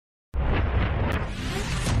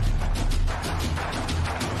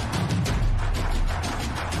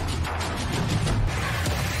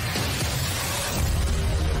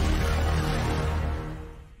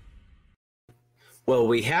Well,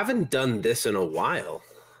 we haven't done this in a while.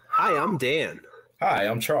 Hi, I'm Dan. Hi,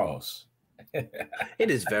 I'm Charles. It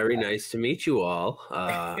is very nice to meet you all.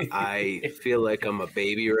 I feel like I'm a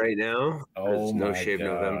baby right now because Oh No my Shave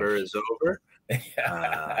November gosh. is over.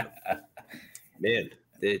 Man,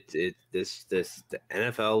 the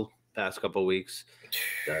NFL past couple weeks,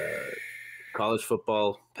 the college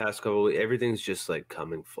football past couple weeks, everything's just like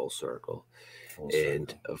coming full circle.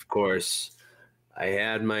 And of course, I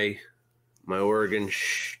had my Oregon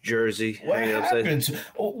jersey. What happened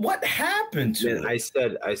to Man,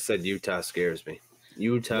 it? I said Utah scares me.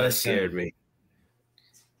 Utah scared me.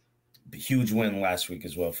 Huge win last week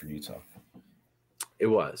as well for Utah. It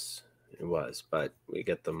was, but we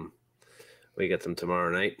get them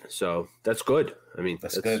tomorrow night, so that's good. I mean,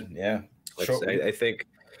 that's good. Yeah, I think.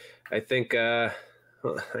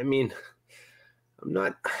 I mean, I'm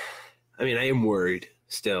not. I mean, I am worried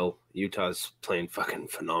still. Utah's playing fucking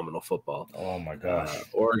phenomenal football. Oh my gosh!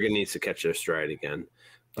 Oregon needs to catch their stride again.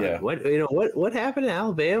 But yeah. What happened to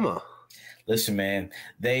Alabama? Listen, man,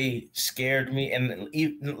 they scared me. And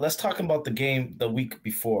let's talk about the game the week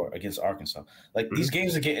before against Arkansas. Like these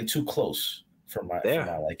games are getting too close for my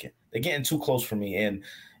liking. They're getting too close for me. And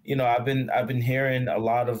I've been hearing a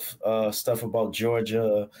lot of stuff about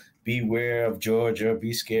Georgia. Beware of Georgia.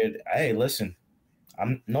 Be scared. Hey, listen,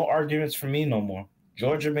 I'm no arguments for me no more.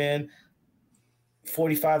 Georgia, man,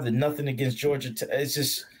 45-0 against Georgia. It's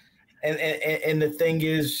just, and the thing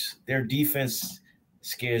is, their defense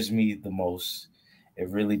scares me the most. It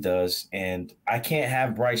really does. And I can't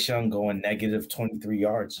have Bryce Young going negative 23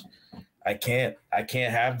 yards. I can't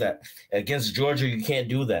have that against Georgia. You can't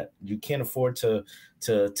do that. You can't afford to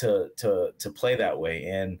play that way.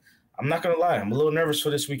 And I'm not gonna lie, I'm a little nervous for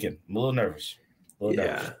this weekend. I'm a little nervous.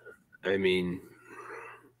 Nervous. I mean,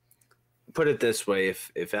 put it this way: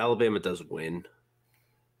 if Alabama does win,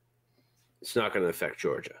 it's not going to affect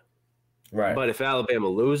Georgia, right? But if Alabama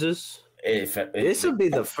loses, this will be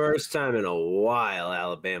the first time in a while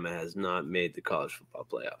Alabama has not made the college football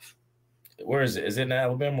playoff. Where is it? Is it in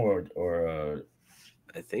Alabama or?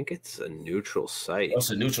 I think it's a neutral site. Oh,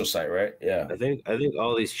 it's a neutral site, right? Yeah. I think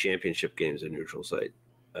all these championship games are neutral site.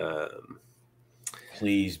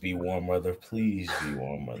 Please be warm weather. Please be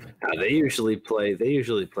warm weather. They usually play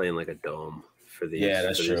in like a dome for these. Yeah,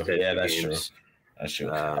 that's true. Yeah, that's games. true. That's true.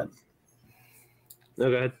 No, go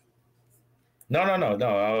ahead. No.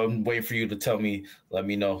 I'm waiting for you to tell me. Let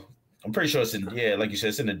me know. I'm pretty sure it's in. Yeah, like you said,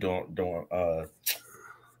 it's in the dorm.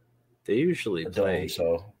 They usually play. Dome,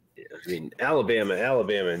 so I mean, Alabama,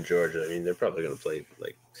 and Georgia. I mean, they're probably going to play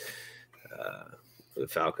like the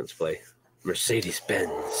Falcons play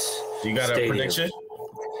Mercedes-Benz. You got Stadium. a prediction?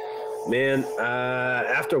 Man,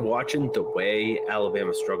 after watching the way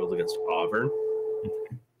Alabama struggled against Auburn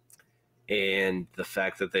and the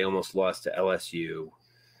fact that they almost lost to LSU,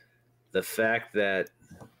 the fact that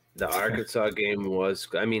the Arkansas game was,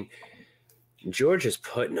 I mean, Georgia's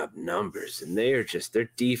putting up numbers and their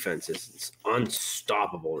defense is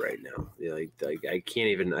unstoppable right now. Like I can't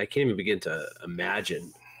even begin to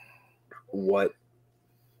imagine what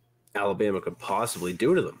Alabama could possibly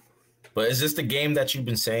do to them. But is this the game that you've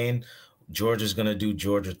been saying Georgia's going to do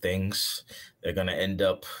Georgia things? They're going to end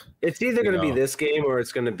up. It's either going to be this game or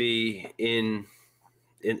it's going to be in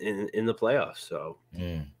the playoffs. So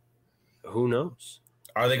who knows?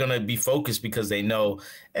 Are they going to be focused because they know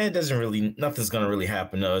nothing's going to really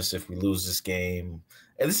happen to us if we lose this game?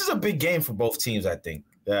 And this is a big game for both teams, I think.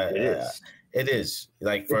 It is.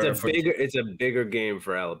 Like it's a bigger game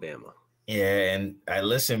for Alabama. Yeah, and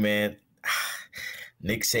listen, man.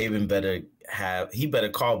 Nick Saban better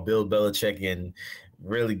call Bill Belichick and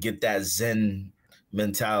really get that Zen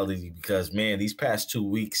mentality because, man, these past 2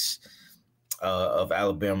 weeks of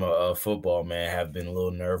Alabama football, man, have been a little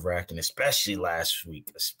nerve-wracking, especially last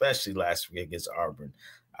week against Auburn.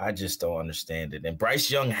 I just don't understand it. And Bryce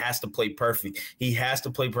Young has to play perfect. He has to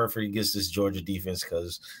play perfect against this Georgia defense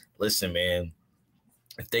because, listen, man,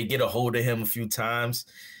 if they get a hold of him a few times,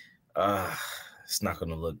 it's not going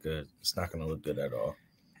to look good. It's not going to look good at all.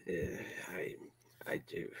 I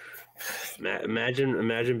do.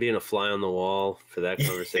 Imagine being a fly on the wall for that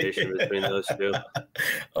conversation between those two.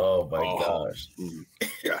 Oh my gosh!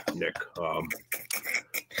 Yeah, Nick.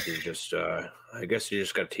 You just, I guess you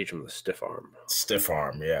just got to teach him the stiff arm. Stiff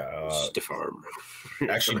arm, yeah. Stiff arm.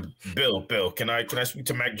 Actually, Bill, can I speak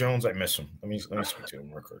to Mac Jones? I miss him. Let me speak to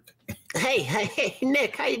him real quick. Hey,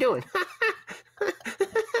 Nick, how you doing?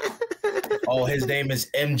 Oh, his name is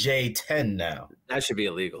MJ10 now. That should be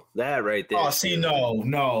illegal. That right there. Oh, see,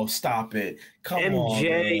 no, stop it. Come on,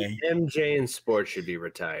 man. MJ in sports should be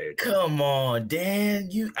retired. Come on, Dan.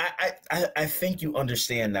 I think you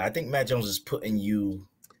understand now. I think Matt Jones is putting you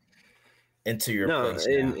into your place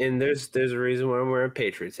now. And there's a reason why I'm wearing a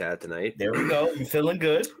Patriots hat tonight. There we go. You feeling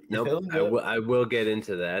good? Nope. I will get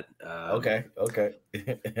into that. Okay.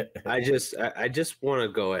 I just want to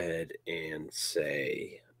go ahead and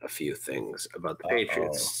say a few things about the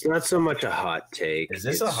Patriots. It's not so much a hot take. Is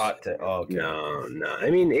this a hot take? Oh, okay. No. I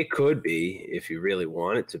mean, it could be if you really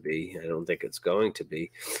want it to be. I don't think it's going to be.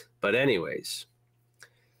 But anyways,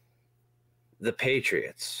 the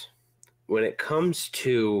Patriots, when it comes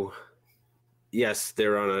to, yes,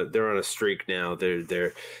 they're on a streak now.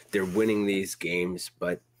 They're winning these games,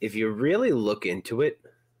 but if you really look into it,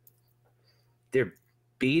 they're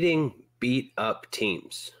beating beat up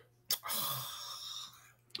teams.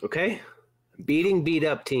 Okay? Beating beat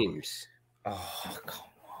up teams. Oh, come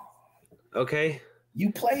on. Okay?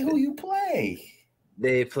 You play who you play.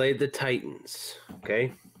 They played the Titans.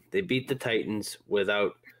 Okay? They beat the Titans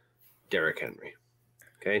without Derrick Henry.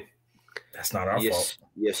 Okay? That's not our fault.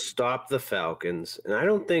 You stopped the Falcons. And I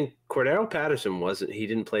don't think Cordero Patterson he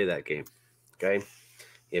didn't play that game. Okay?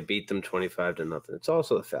 You beat them 25-0. It's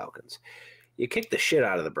also the Falcons. You kicked the shit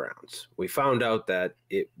out of the Browns. We found out that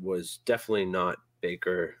it was definitely not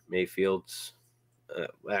Baker Mayfield's.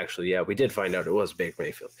 Actually, yeah, we did find out it was Baker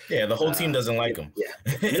Mayfield. Yeah, the whole team doesn't like him.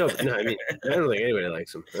 Yeah, no, I mean, I don't think anybody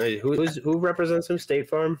likes him. Who represents him? State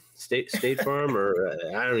Farm, State Farm, or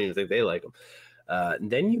I don't even think they like him.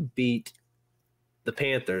 And then you beat the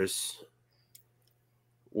Panthers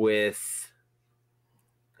with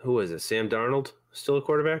who was it? Sam Darnold still a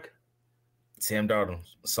quarterback? Sam Darnold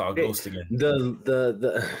saw a ghost again.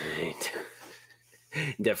 The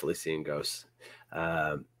definitely seeing ghosts.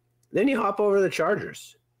 Then you hop over the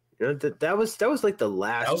Chargers. You know that was like the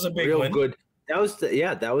last. That was a big real win. Good. That was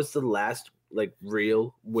the last like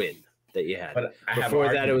real win that you had.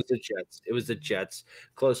 Before that, it was the Jets. It was the Jets.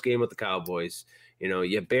 Close game with the Cowboys. You know,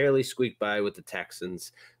 you barely squeaked by with the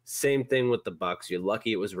Texans. Same thing with the Bucks. You're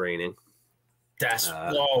lucky it was raining.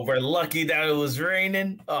 We're lucky that it was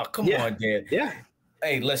raining. Oh, come on, Dan. Yeah.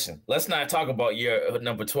 Hey, listen. Let's not talk about your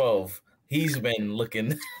number 12. He's been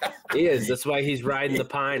looking. He is. That's why he's riding the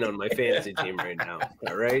pine on my fantasy team right now.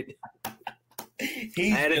 All right. I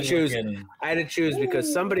had to choose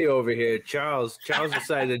because somebody over here, Charles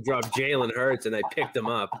decided to drop Jalen Hurts, and I picked him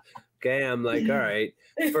up. Okay, I'm like, all right.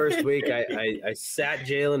 First week, I sat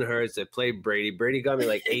Jalen Hurts. I played Brady. Brady got me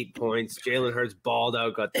like 8 points. Jalen Hurts balled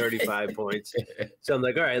out, got 35 points. So I'm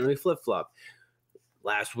like, all right, let me flip flop.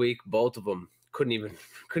 Last week, both of them couldn't even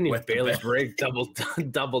barely break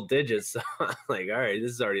double digits. So I'm like, all right,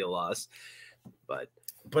 this is already a loss. But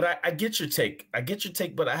I get your take.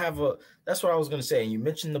 But I have that's what I was gonna say. And you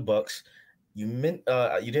mentioned the Bucks. You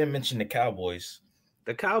didn't mention the Cowboys.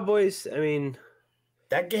 The Cowboys, I mean,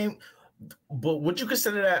 that game. But would you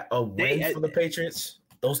consider that a win for the Patriots?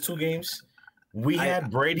 Those two games, we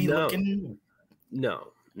had Brady looking.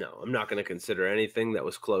 No, I'm not going to consider anything that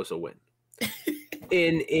was close a win.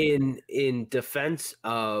 in defense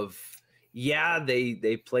of,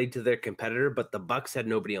 they played to their competitor, but the Bucks had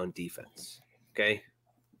nobody on defense. Okay,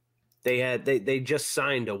 they just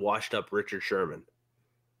signed a washed up Richard Sherman,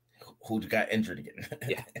 who got injured again.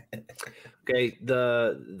 Yeah. Okay.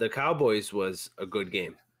 The Cowboys was a good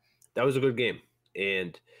game. That was a good game,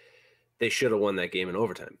 and they should have won that game in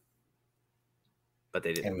overtime, but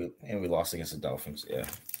they didn't. And we lost against the Dolphins. Yeah.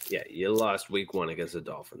 Yeah, you lost week 1 against the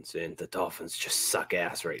Dolphins, and the Dolphins just suck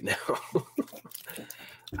ass right now.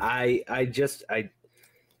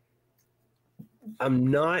 I'm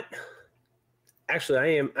not.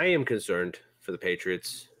 Actually, I am concerned for the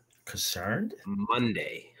Patriots. Concerned?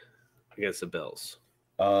 Monday against the Bills.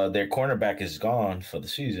 Their cornerback is gone for the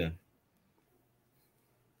season.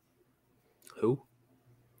 Who?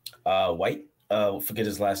 White. Forget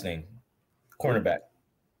his last name. Cornerback.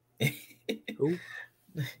 Who?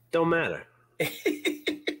 Don't matter.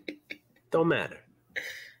 Don't matter.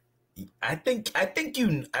 I think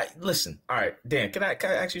you listen. All right, Dan. Can I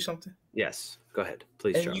ask you something? Yes. Go ahead,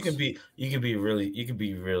 please. And you can be real. You can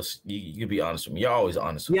be honest with me. You're always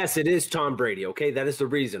honest with me. Yes, it is Tom Brady. Okay, that is the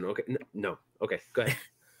reason. Okay, no. Okay, go ahead.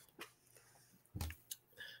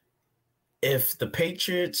 If the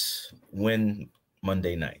Patriots win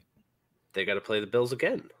Monday night, they got to play the Bills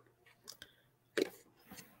again.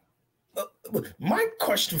 My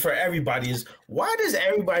question for everybody is, why does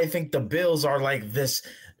everybody think the Bills are like this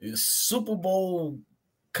Super Bowl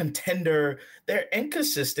contender? They're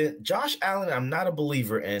inconsistent. Josh Allen, I'm not a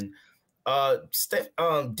believer in.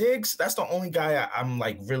 Diggs, that's the only guy I'm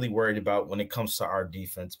like really worried about when it comes to our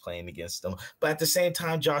defense playing against them. But at the same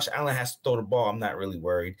time, Josh Allen has to throw the ball. I'm not really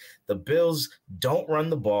worried. The Bills don't run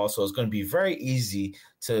the ball, so it's going to be very easy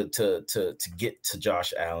to get to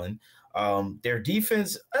Josh Allen. Their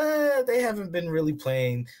defense, they haven't been really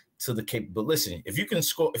playing to the capable. Listen,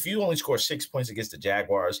 if you only score 6 points against the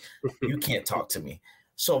Jaguars, you can't talk to me.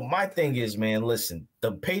 So my thing is, man, listen,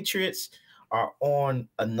 the Patriots are on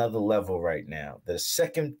another level right now. The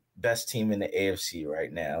second best team in the AFC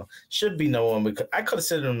right now. Should be no one, because I could have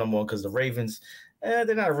said them number one because the Ravens,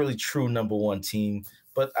 they're not a really true number one team,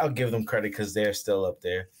 but I'll give them credit because they're still up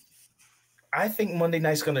there. I think Monday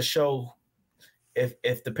night's going to show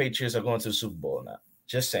if the Patriots are going to the Super Bowl or not.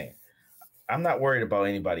 Just saying. I'm not worried about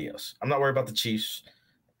anybody else. I'm not worried about the Chiefs.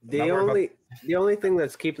 The only thing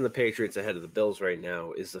that's keeping the Patriots ahead of the Bills right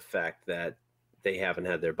now is the fact that they haven't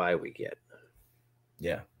had their bye week yet.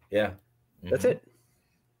 Yeah. Mm-hmm. That's it.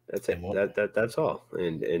 That's all.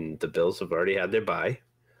 And the Bills have already had their bye.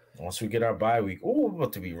 Once we get our bye week, we're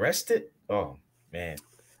about to be rested. Oh man.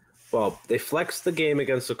 Well, they flexed the game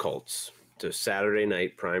against the Colts to Saturday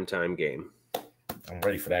night primetime game. I'm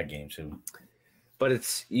ready for that game too.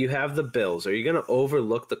 But you have the Bills. Are you going to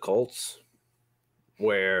overlook the Colts,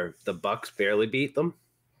 where the Bucs barely beat them?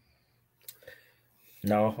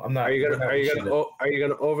 No, I'm not. Are you going to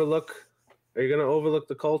overlook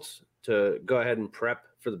the Colts to go ahead and prep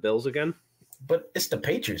for the Bills again? But it's the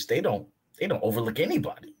Patriots. They don't overlook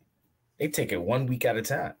anybody. They take it 1 week at a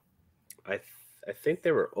time. I think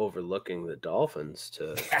they were overlooking the Dolphins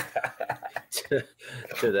to that.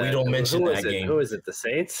 We don't mention that game. Who is it? The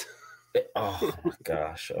Saints? Oh my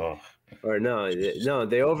gosh! Oh, or no,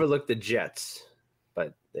 they overlooked the Jets,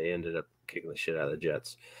 but they ended up kicking the shit out of the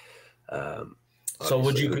Jets. So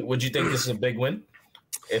would you think this is a big win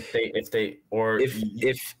if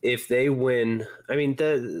they win? I mean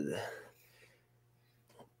the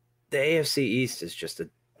AFC East is just a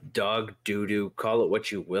dog doo-doo, call it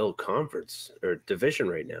what you will, conference or division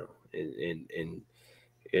right now.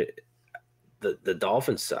 The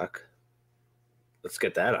Dolphins suck. Let's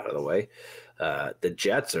get that out of the way. The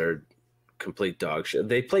Jets are complete dog shit.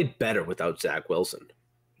 They played better without Zach Wilson.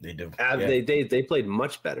 They do. They played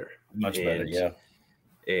much better. Better, yeah.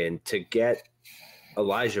 And to get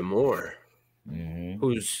Elijah Moore, mm-hmm.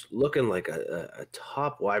 who's looking like a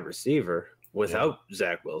top wide receiver without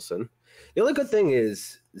Zach Wilson. The only good thing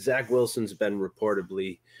is Zach Wilson's been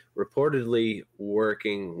reportedly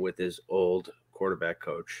working with his old quarterback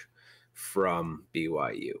coach from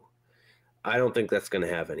BYU. I don't think that's going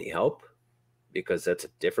to have any help because that's a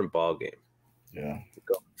different ball game. Yeah,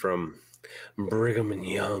 from Brigham and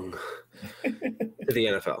Young to the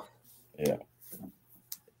NFL. Yeah,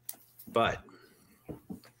 but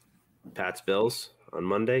Pats Bills on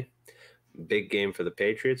Monday, big game for the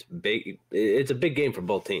Patriots. It's a big game for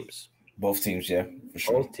both teams. Both teams, yeah, for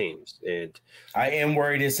sure. Both teams, and I am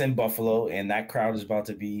worried it's in Buffalo, and that crowd is about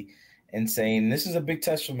to be insane. This is a big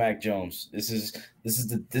test for Mac Jones.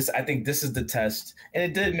 I think this is the test, and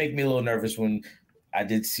it did make me a little nervous when I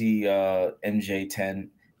did see MJ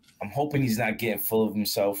 10. I'm hoping he's not getting full of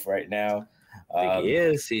himself right now. I think he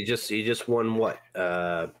is. He just won what?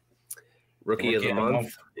 Rookie of the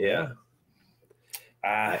month. Yeah.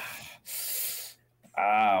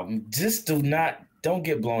 Just don't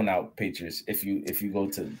get blown out, Patriots. If you go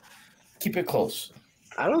to keep it close.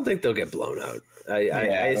 I don't think they'll get blown out.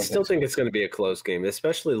 I still think it's going to be a close game,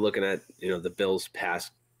 especially looking at the Bills'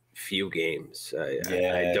 past few games.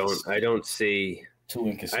 I don't see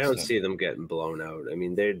them getting blown out. I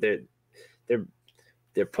mean, they're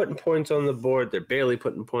putting points on the board. They're barely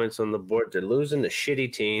putting points on the board. They're losing to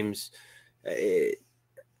shitty teams. I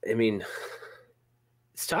mean,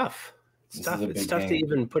 it's tough. It's tough. It's tough to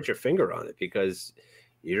even put your finger on it because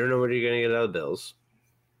you don't know what you're going to get out of the Bills.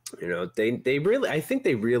 They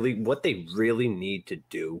really what they really need to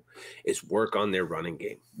do is work on their running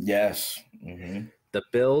game. Yes. Mm-hmm. The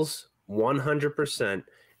Bills 100%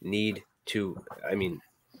 need to. I mean,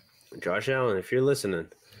 Josh Allen, if you're listening,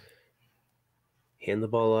 hand the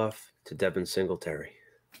ball off to Devin Singletary.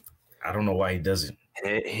 I don't know why he doesn't.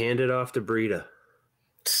 Hand it off to Breida.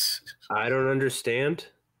 I don't understand.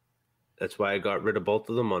 That's why I got rid of both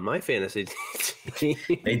of them on my fantasy team.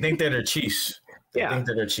 They think they're the Chiefs. I think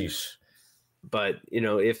they're the Chiefs. But,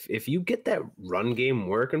 if you get that run game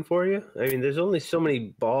working for you, I mean, there's only so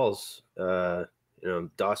many balls,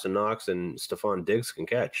 Dawson Knox and Stephon Diggs can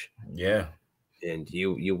catch. Yeah. And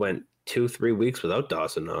you went 2-3 weeks without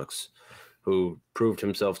Dawson Knox, who proved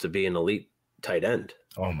himself to be an elite tight end.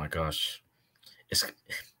 Oh, my gosh.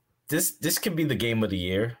 This could be the game of the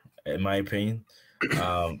year, in my opinion.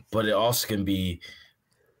 But it also can be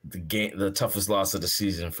the toughest loss of the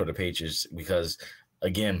season for the Patriots because,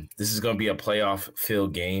 again, this is going to be a playoff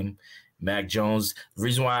field game. Mac Jones. The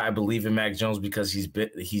reason why I believe in Mac Jones because he's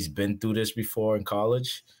been through this before in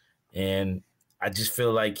college, and I just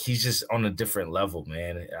feel like he's just on a different level,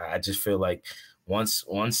 man. I just feel like once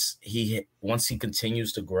he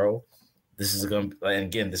continues to grow, this is going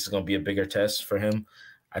to be a bigger test for him.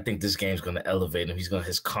 I think this game's going to elevate him.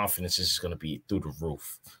 His confidence is going to be through the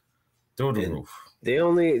roof. The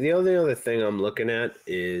only other thing I'm looking at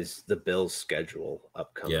is the Bills' schedule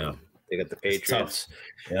upcoming. Yeah. They got the Patriots,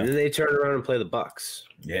 and then they turn around and play the Bucks.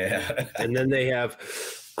 Yeah, and then they have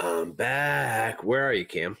back. Where are you,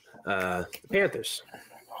 Cam? The Panthers.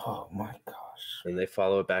 Oh my gosh! And they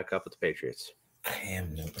follow it back up with the Patriots.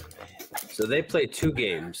 Cam Newton, man. So they play 2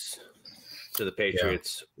 games to the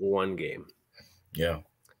Patriots, 1 game. Yeah.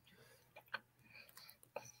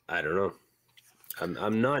 I don't know.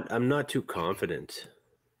 I'm not too confident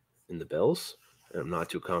in the Bills. I'm not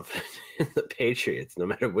too confident in the Patriots, no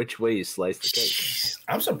matter which way you slice the cake.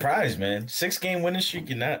 I'm surprised, man. 6-game winning streak.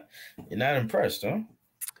 You're not impressed, huh?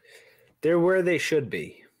 They're where they should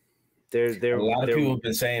be. They're a lot of people have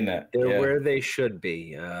been saying that. They're where they should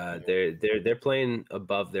be. They're playing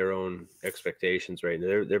above their own expectations right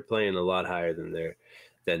now. They're playing a lot higher than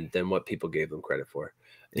what people gave them credit for.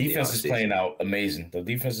 Defense is playing out amazing. The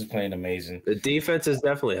defense is playing amazing. The defense is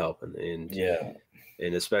definitely helping,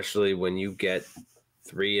 and especially when you get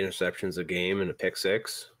 3 interceptions a game and a pick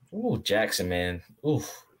 6. Ooh, Jackson, man. Ooh,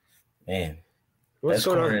 man. What's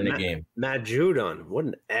going on in the game? Matt Judon. What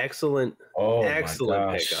an excellent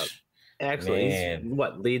pickup. Excellent. Man. He's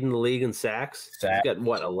leading the league in sacks? He's got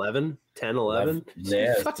 11? 10, 11?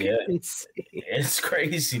 Yeah, insane. It's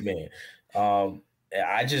crazy, man. I'm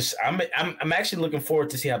actually looking forward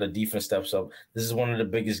to see how the defense steps up. This is one of the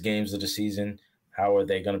biggest games of the season. How are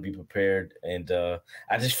they going to be prepared? And I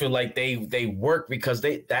just feel like they work because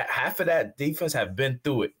that half of that defense have been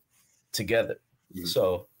through it together. Mm-hmm.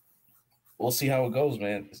 So we'll see how it goes,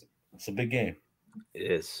 man. It's a big game.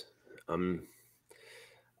 It is. I mean,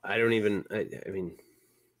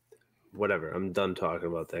 whatever. I'm done talking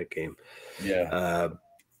about that game. Yeah.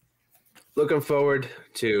 Looking forward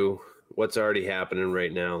to what's already happening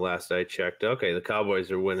right now. Last I checked, okay, the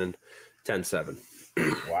Cowboys are winning 10-7.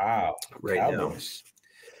 Wow. Right Cowboys.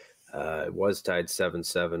 Now. It was tied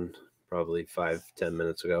 7-7 probably 5-10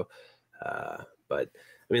 minutes ago. But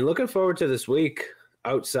I mean, looking forward to this week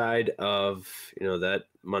outside of, that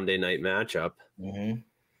Monday night matchup. Mm-hmm.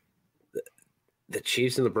 The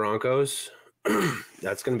Chiefs and the Broncos,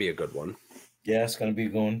 that's going to be a good one. Yeah, it's going to be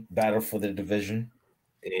going battle for the division.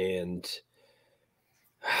 And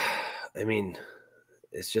I mean,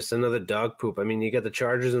 it's just another dog poop. I mean, you got the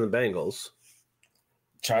Chargers and the Bengals.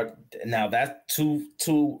 Now that's two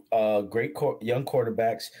great young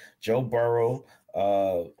quarterbacks. Joe Burrow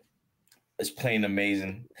is playing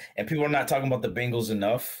amazing, and people are not talking about the Bengals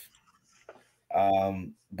enough.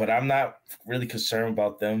 But I'm not really concerned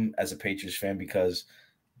about them as a Patriots fan because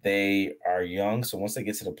they are young. So once they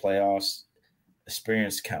get to the playoffs,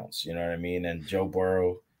 experience counts. You know what I mean? And Joe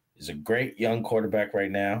Burrow is a great young quarterback right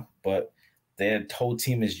now, but their whole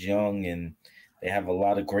team is young and they have a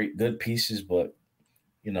lot of good pieces, but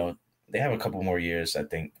they have a couple more years, I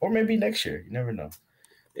think, or maybe next year. You never know.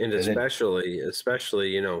 And especially,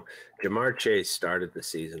 Jamar Chase started the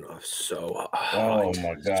season off so hot. Oh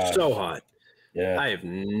my God, so hot. Yeah, I have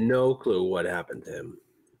no clue what happened to him.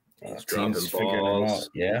 He's dropping balls.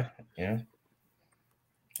 Yeah. And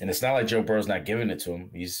it's not like Joe Burrow's not giving it to him.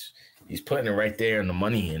 He's putting it right there in the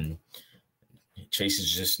money, and Chase is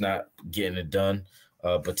just not getting it done.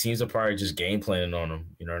 But teams are probably just game planning on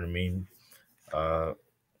him. You know what I mean?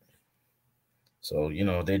 So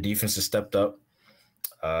their defense has stepped up.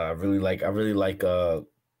 I really like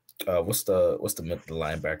what's the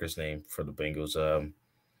linebacker's name for the Bengals?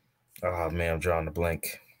 Oh man, I'm drawing a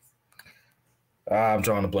blank.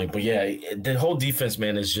 But yeah, the whole defense,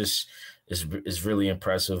 man, is really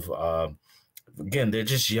impressive. Again, they're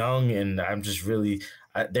just young, and I'm just really.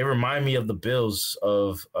 They remind me of the Bills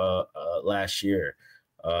of last year.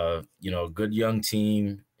 Good young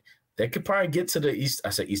team. They could probably get to the East. I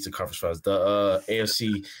said Eastern Conference Finals, the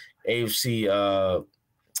AFC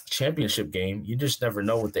championship game. You just never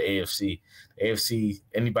know with the AFC. AFC,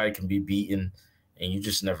 anybody can be beaten, and you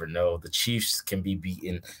just never know. The Chiefs can be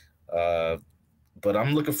beaten. But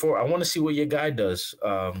I'm looking for. I want to see what your guy does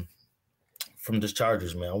from the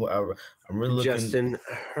Chargers, man. I'm really looking. Justin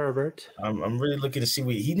Herbert. I'm really looking to see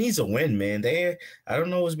what he needs a win, man. I don't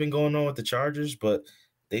know what's been going on with the Chargers, but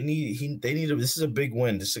they need. This is a big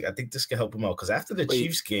win. I think this can help him out because after the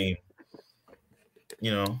Chiefs game,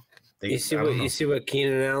 you know, You see what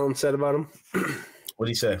Keenan Allen said about him? What'd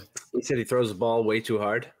he say? He said he throws the ball way too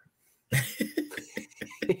hard.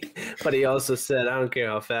 But he also said, I don't care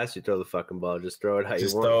how fast you throw the fucking ball, just throw it how you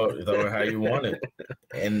want. Throw it how you want it.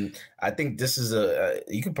 And I think this is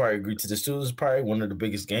you could probably agree to this too. This is probably one of the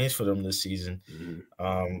biggest games for them this season.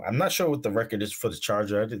 Mm-hmm. I'm not sure what the record is for the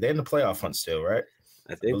Chargers. They're in the playoff hunt still, right?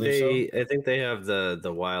 I think they have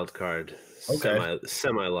the wild card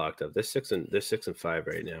semi locked up. They're 6-5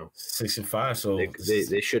 right now. 6-5, so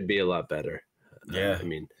they should be a lot better. Yeah, I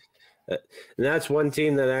mean, and that's one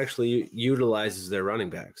team that actually utilizes their running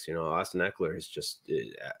backs. You know, Austin Eckler is just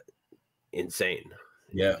insane.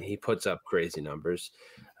 Yeah, he puts up crazy numbers.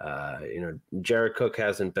 Jared Cook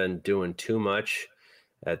hasn't been doing too much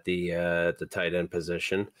at the tight end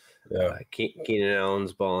position. Yeah, Keenan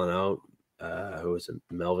Allen's balling out. Who was it?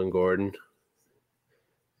 Melvin Gordon.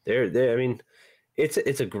 I mean, it's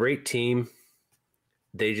a great team.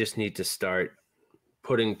 They just need to start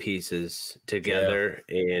putting pieces together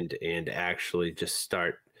and actually just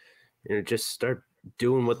start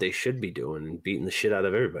doing what they should be doing and beating the shit out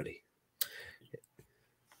of everybody.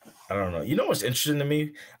 I don't know. You know what's interesting to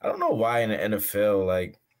me? I don't know why in the NFL,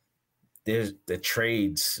 like, there's the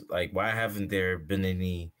trades. Like, why haven't there been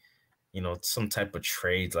any, some type of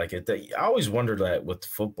trades like it? I always wondered that with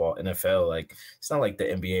football, NFL, like, it's not like the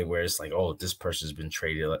NBA where it's like, oh, this person's been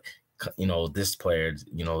traded. Like, this player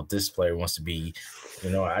wants to be,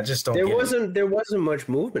 I just don't. There wasn't much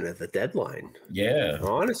movement at the deadline. Yeah,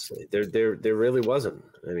 honestly, there really wasn't.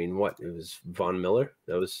 I mean, it was Von Miller.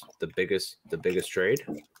 That was the biggest trade.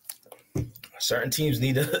 Certain teams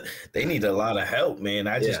need a lot of help, man.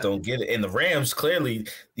 I just don't get it. And the Rams, clearly,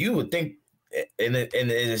 you would think, and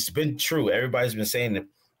it's been true. Everybody's been saying that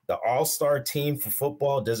the all-star team for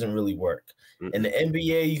football doesn't really work. Mm-hmm. In the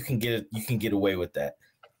NBA, you can get away with that.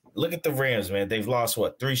 Look at the Rams, man. They've lost,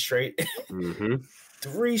 3 straight? Mm-hmm.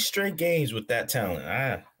 3 straight games with that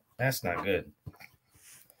talent. That's not good.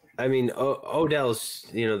 I mean, Odell's,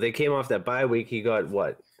 they came off that bye week. He got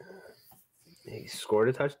what? He scored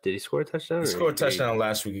a touch. Did he score a touchdown? He scored a touchdown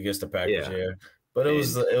last week against the Packers, yeah. But it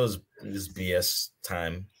was BS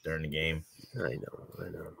time during the game. I know.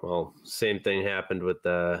 Well, same thing happened with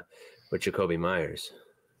Jacoby Myers.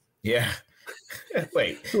 Yeah.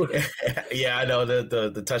 Wait. Yeah, I know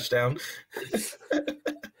the touchdown.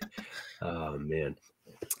 Oh man.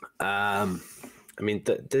 I mean,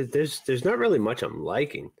 there's not really much I'm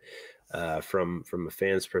liking from a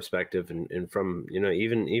fan's perspective, and from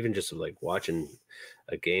even just like watching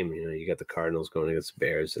a game. You got the Cardinals going against the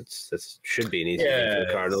Bears. That should be an easy game for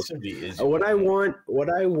the Cardinals. What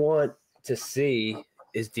I want to see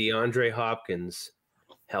is DeAndre Hopkins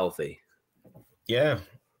healthy. Yeah.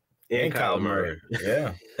 And Kyle Murray.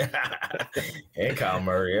 Yeah. And Kyle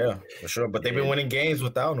Murray, yeah, for sure. But they've been winning games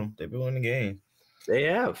without him. They've been winning games. They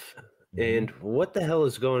have. And what the hell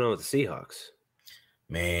is going on with the Seahawks?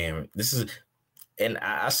 Man, and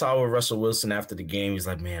I saw with Russell Wilson after the game. He's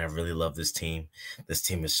like, man, I really love this team. This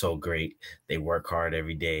team is so great. They work hard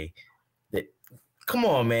every day. Come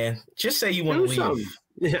on, man. Just say you want to leave. Something.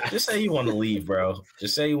 Yeah. Just say you want to leave, bro.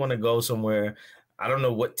 Just say you want to go somewhere. I don't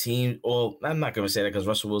know what team. Well, I'm not going to say that because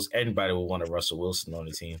Russell Wilson, anybody will want a Russell Wilson on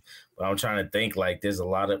the team. But I'm trying to think like there's a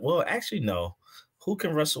lot of. Well, actually, no. Who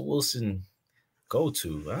can Russell Wilson go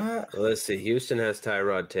to? Well, let's see. Houston has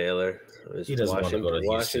Tyrod Taylor. He doesn't want to go to Houston.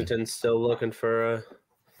 Washington's still looking for a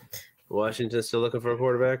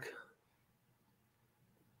quarterback.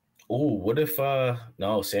 Oh, what if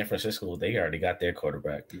no, San Francisco, they already got their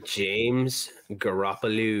quarterback. James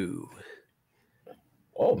Garoppolo.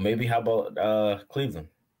 Oh, maybe how about Cleveland?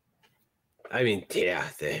 I mean, yeah,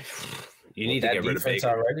 you need to get rid of Baker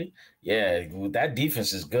already. Yeah, that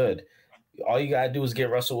defense is good. All you gotta do is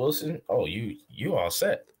get Russell Wilson. Oh, you all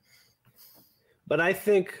set. But I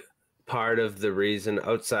think part of the reason,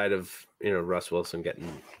 outside of Russ Wilson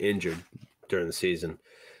getting injured during the season,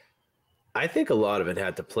 I think a lot of it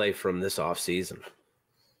had to play from this offseason.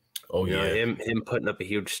 Oh, yeah. Him putting up a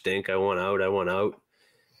huge stink. I want out.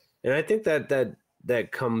 And I think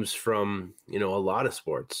that comes from, a lot of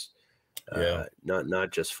sports. Yeah.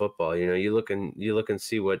 Not just football. You look and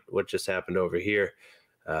see what just happened over here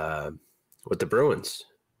with the Bruins.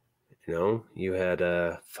 You had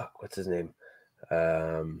what's his name?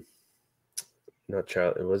 Not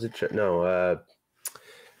Charlie. Was it? No.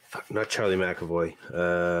 Not Charlie McAvoy.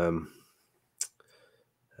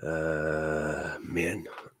 Man,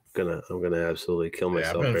 I'm gonna absolutely kill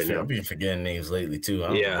myself right now. I've been forgetting names lately too. I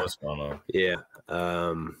don't know what's going on. Yeah.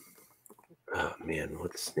 Oh man,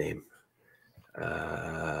 what's his name?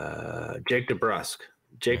 Jake DeBrusk.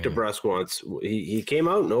 Jake DeBrusk wants. He came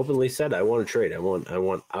out and openly said, "I want to trade. I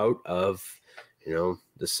want out of,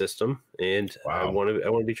 the system, and I want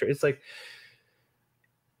to be traded." It's like,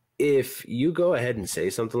 if you go ahead and say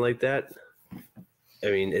something like that,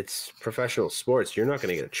 I mean, it's professional sports. You're not going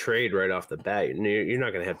to get a trade right off the bat. You're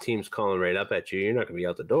not going to have teams calling right up at you. You're not going to be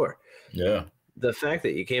out the door. Yeah. The fact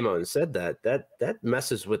that you came out and said that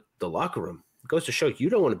messes with the locker room. It goes to show you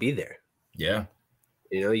don't want to be there. Yeah.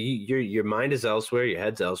 Your mind is elsewhere, your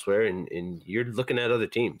head's elsewhere, and you're looking at other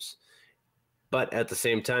teams. But at the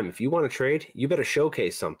same time, if you want to trade, you better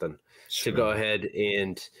showcase something to go ahead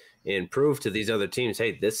and prove to these other teams,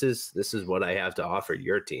 hey, this is what I have to offer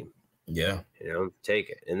your team. Yeah. Take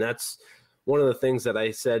it. And that's one of the things that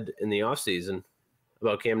I said in the offseason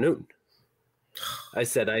about Cam Newton. I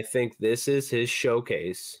said, I think this is his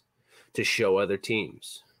showcase to show other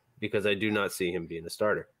teams, because I do not see him being a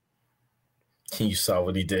starter. You saw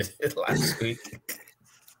what he did last week.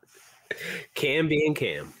 Cam being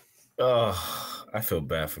Cam. Oh, I feel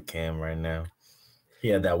bad for Cam right now. He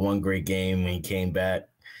had that one great game when he came back,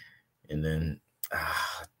 and then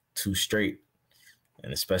 2 straight.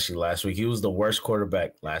 And especially last week, he was the worst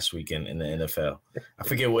quarterback last weekend in the NFL. I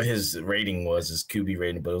forget what his rating was, his QB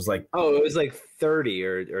rating, but it was like, it was like 30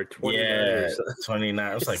 or 29. Yeah,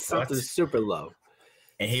 29. It was like something super low.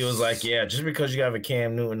 And he was like, yeah, just because you have a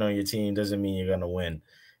Cam Newton on your team doesn't mean you're going to win.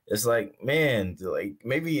 It's like, man, like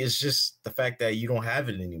maybe it's just the fact that you don't have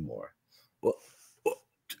it anymore.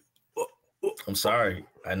 I'm sorry.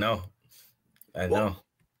 I know. And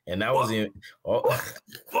that was even.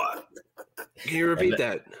 Can you repeat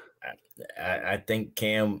that? I think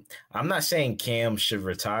Cam. I'm not saying Cam should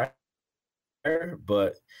retire,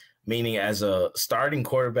 but meaning as a starting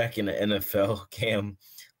quarterback in the NFL, Cam,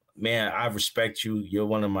 man, I respect you. You're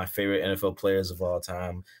one of my favorite NFL players of all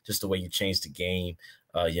time. Just the way you changed the game,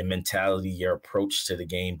 your mentality, your approach to the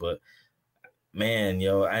game. But man,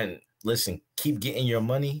 and listen, keep getting your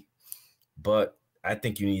money, but I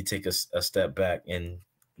think you need to take a step back. And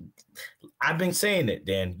I've been saying it,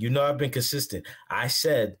 Dan. I've been consistent. I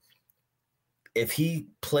said if he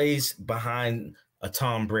plays behind a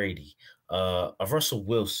Tom Brady, a Russell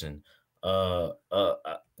Wilson,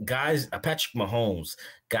 guys, Patrick Mahomes,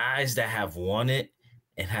 guys that have won it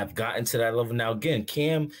and have gotten to that level. Now, again,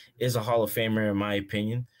 Cam is a Hall of Famer, in my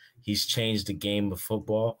opinion. He's changed the game of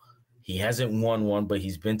football. He hasn't won one, but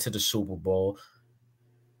he's been to the Super Bowl.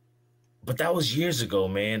 But that was years ago,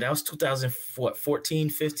 man. That was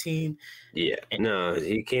 2014, 15? Yeah. No,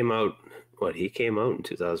 he came out. He came out in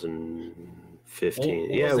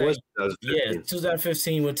 2015. It was 2015. Yeah,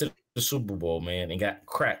 2015 went to the Super Bowl, man, and got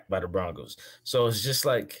cracked by the Broncos. So it's just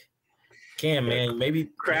like, Cam, man,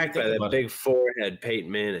 maybe cracked by that big forehead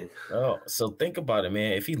Peyton Manning. Oh, so think about it,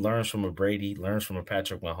 man. If he learns from a Brady, learns from a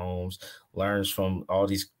Patrick Mahomes, learns from all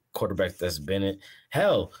these quarterback that's been it.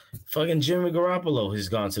 Hell, fucking Jimmy Garoppolo has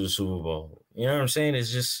gone to the Super Bowl. You know what I'm saying?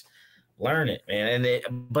 It's just learn it, man.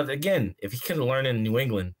 But again, if he couldn't learn in New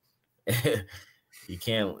England, you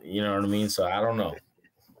can't. You know what I mean? So I don't know.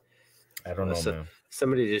 Man.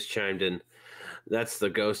 Somebody just chimed in. That's the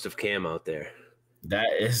ghost of Cam out there.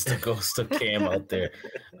 That is the ghost of Cam out there.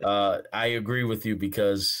 I agree with you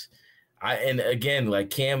because Cam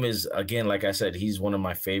is, again, like I said, he's one of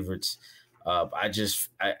my favorites. I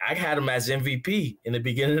had him as MVP in the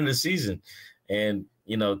beginning of the season, and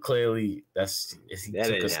clearly he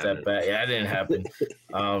took a step back. Yeah, that didn't happen.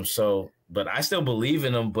 But I still believe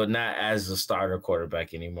in him, but not as a starter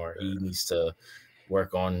quarterback anymore. He needs to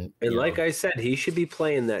work on. And like I said, he should be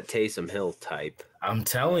playing that Taysom Hill type. I'm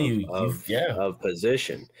telling you, of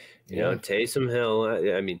position. Taysom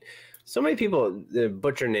Hill. I mean, so many people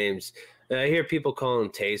butcher names. I hear people call him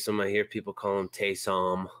Taysom. I hear people call him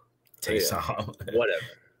Taysom.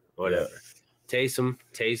 Whatever. Taysom.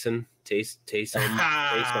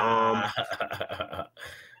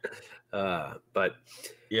 But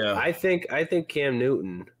yeah, I think Cam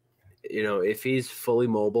Newton, if he's fully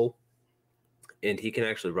mobile and he can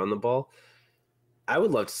actually run the ball, I would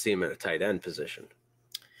love to see him at a tight end position.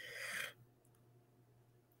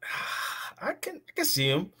 I can see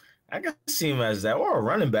him. I can see him as that, or a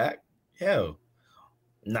running back. Hell.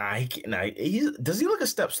 Nah, does he look a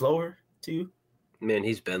step slower to you? Man,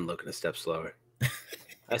 he's been looking a step slower.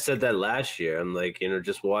 I said that last year. I'm like,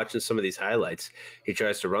 just watching some of these highlights, he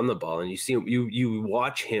tries to run the ball, and you see him, you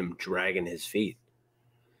watch him dragging his feet.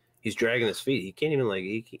 He's dragging his feet. He can't even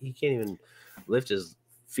he can't even lift his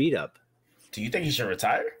feet up. Do you think he should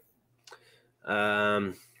retire?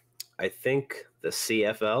 I think the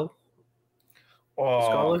CFL.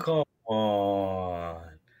 Oh, come on.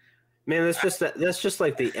 Man, that's just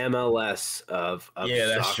like the MLS of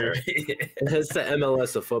That's soccer. true. That's the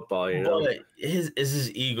MLS of football, you know. But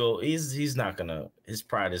his ego. He's not gonna. His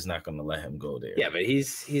pride is not gonna let him go there. Yeah, but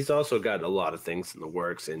he's also got a lot of things in the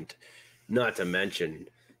works, and not to mention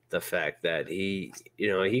the fact that he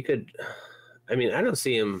could. I mean, I don't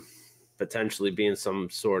see him potentially being some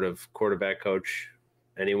sort of quarterback coach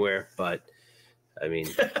anywhere, but I mean,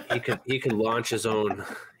 he could launch his own.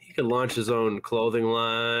 He could launch his own clothing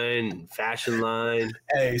line, fashion line.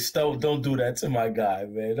 Hey, don't do that to my guy,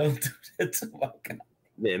 man. Don't do that to my guy.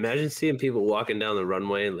 Man, imagine seeing people walking down the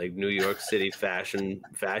runway in like New York City Fashion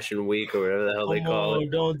Week or whatever the hell they call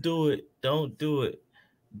it. Don't do it. Don't do it.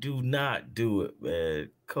 Do not do it, man.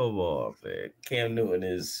 Come on, man. Cam Newton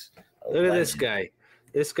is. Look at this guy.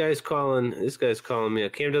 This guy's calling me.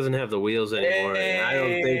 Cam doesn't have the wheels anymore. Hey, and I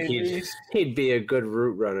don't think he'd be a good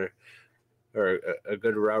route runner or a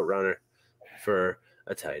good route runner for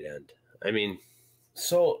a tight end. I mean,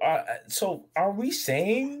 so are we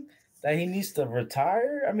saying that he needs to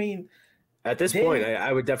retire? I mean, at this point,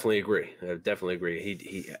 I would definitely agree. I would definitely agree.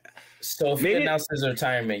 He. So if he announced his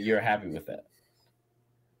retirement, you're happy with that?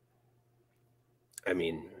 I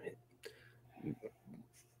mean,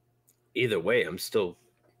 either way, I'm still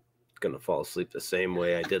gonna fall asleep the same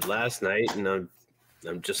way I did last night, and I'm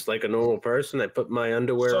just like a normal person. I put my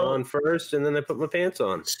underwear on first, and then I put my pants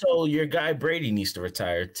on. So your guy Brady needs to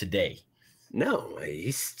retire today. No,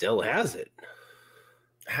 he still has it.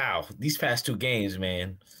 How? These past 2 games,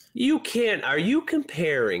 man. You can't. Are you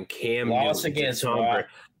comparing Cam lost Newton against to Tom Brady?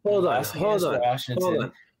 Hold on.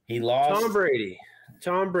 Washington. He lost.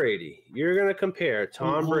 Tom Brady. You're gonna compare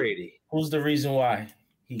Tom Brady. Who's the reason why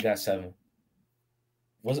he got 7?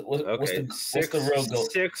 What's the real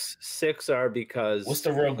GOAT? Six are because. What's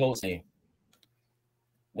the real GOAT's name?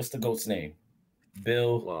 What's the GOAT's name?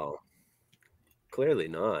 Bill. Well, clearly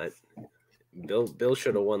not. Bill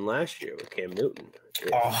should have won last year with Cam Newton.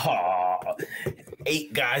 Yeah.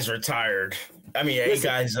 8 guys retired. I mean, 8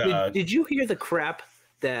 guys. Did you hear the crap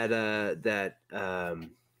that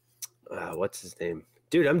what's his name?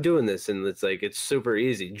 Dude, I'm doing this, and it's super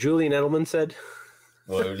easy. Julian Edelman said.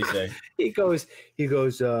 What did he say? he goes,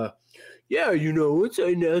 yeah, once I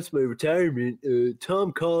announced my retirement,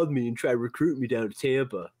 Tom called me and tried to recruit me down to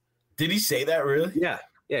Tampa. Did he say that really? Yeah,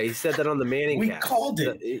 he said that on the Manning cast. We called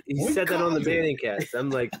it. He said that on the Manning cast. I'm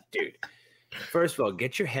like, dude, first of all,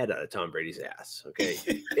 get your head out of Tom Brady's ass, okay?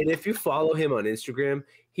 And if you follow him on Instagram,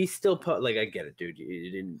 he's still I get it, dude.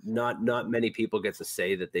 Not many people get to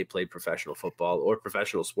say that they played professional football or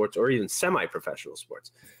professional sports or even semi-professional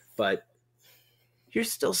sports, but you're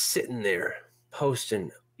still sitting there posting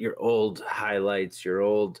your old highlights, your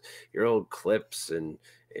old clips, and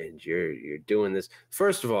you're doing this.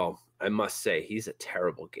 First of all, I must say he's a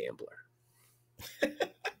terrible gambler.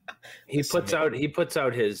 He puts out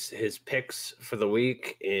his picks for the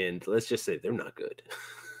week, and let's just say they're not good.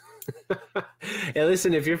 And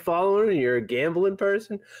listen, if you're following and you're a gambling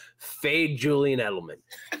person, fade Julian Edelman.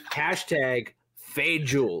 #fade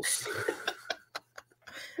Jules.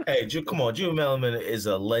 Hey, come on. Julian Edelman is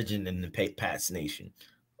a legend in the Pats Nation.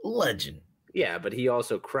 Legend. Yeah, but he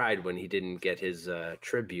also cried when he didn't get his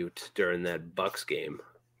tribute during that Bucks game.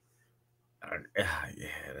 Yeah,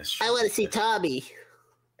 that's true. I want to see Tommy.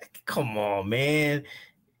 Come on, man.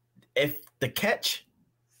 If the catch,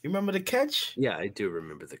 you remember the catch? Yeah, I do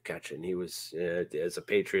remember the catch, and he was, as a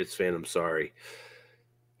Patriots fan, I'm sorry,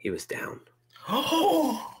 he was down.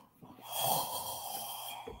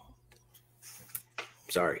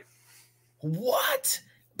 Sorry. What?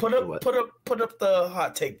 Put up the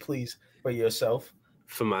hot take, please, for yourself.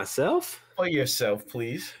 For myself? For yourself,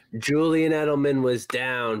 please. Julian Edelman was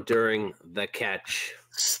down during the catch.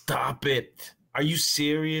 Stop it. Are you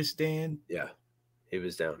serious, Dan? Yeah, he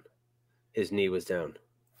was down. His knee was down.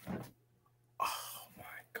 Oh my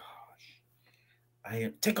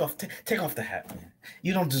gosh! Take off the hat, man.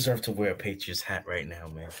 You don't deserve to wear a Patriots hat right now,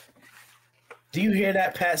 man. Do you hear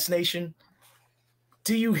that, Pats Nation?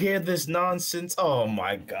 Do you hear this nonsense? Oh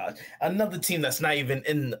my God! Another team that's not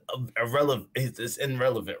even irrelevant is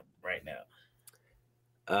irrelevant right now.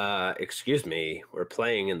 Excuse me. We're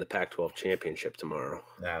playing in the Pac-12 championship tomorrow.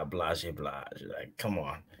 Nah, blase. Like, come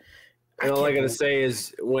on. All I gotta say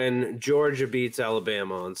is when Georgia beats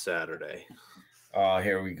Alabama on Saturday. Oh,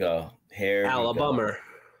 here we go. Alabama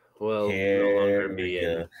will no longer be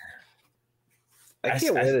in. I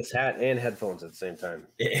can't wear this hat and headphones at the same time.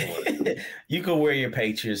 You can wear your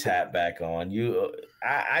Patriots hat back on.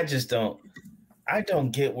 I just don't. I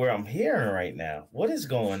don't get where I'm hearing right now. What is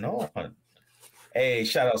going on? Hey,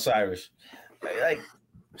 shout out Cyrus. I'm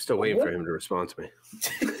still waiting for him to respond to me.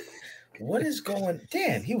 What is going?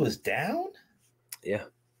 Damn, he was down. Yeah,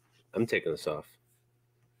 I'm taking this off.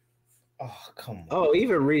 Oh, come on. Oh,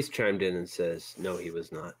 even Reese chimed in and says, no, he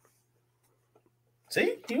was not.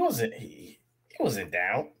 See, he wasn't. He wasn't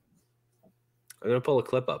down. I'm gonna pull a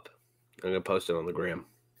clip up. I'm gonna post it on the gram.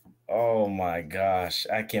 Oh my gosh,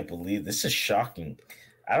 I can't believe this is shocking.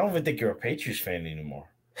 I don't even think you're a Patriots fan anymore.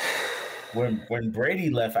 When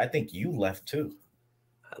Brady left, I think you left too.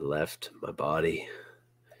 I left my body.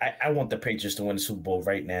 I want the Patriots to win the Super Bowl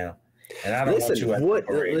right now, and I don't want you at the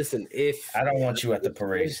parade. Listen, I don't want you at the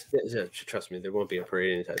parade. Trust me, there won't be a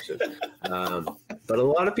parade anytime soon. But a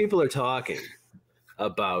lot of people are talking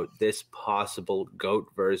about this possible GOAT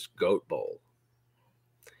versus GOAT bowl.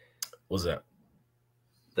 What's that?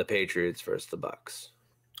 The Patriots versus the Bucs.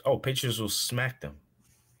 Oh, Patriots will smack them.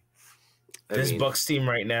 Bucs team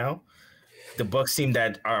right now, the Bucs team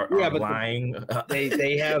that are lying.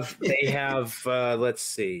 They have let's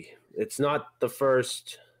see. It's not the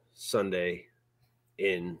first Sunday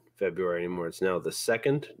in February anymore. It's now the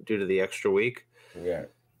second due to the extra week. Yeah.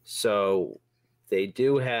 So they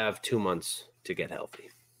do have 2 months to get healthy.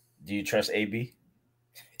 Do you trust AB?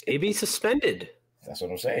 AB suspended. That's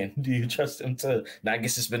what I'm saying. Do you trust him to not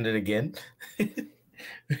get suspended again?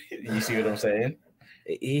 You see what I'm saying?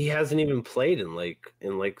 He hasn't even played in like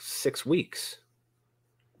 6 weeks.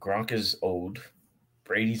 Gronk is old.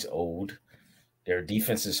 Brady's old. Their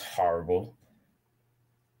defense is horrible.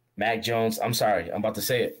 Mac Jones, I'm sorry, I'm about to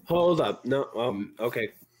say it. Hold up. No, okay.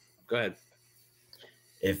 Go ahead.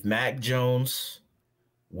 If Mac Jones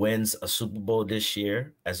wins a Super Bowl this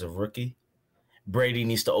year as a rookie, Brady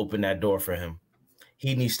needs to open that door for him.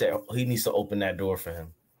 He needs to open that door for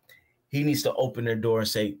him. He needs to open their door and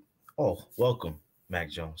say, "Oh, welcome, Mac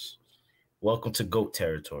Jones. Welcome to GOAT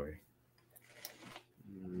territory.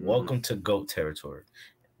 Welcome to GOAT territory."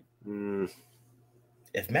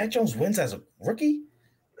 If Mac Jones wins as a rookie,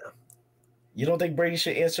 you don't think Brady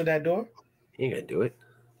should answer that door? He ain't gonna do it.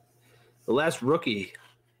 The last rookie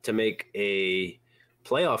to make a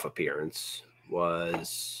playoff appearance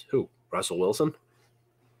was who? Russell Wilson?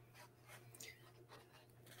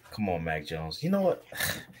 Come on, Mac Jones. You know what?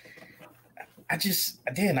 I'm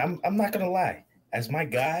not gonna lie. As my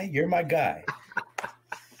guy, you're my guy.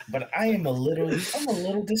 But I'm a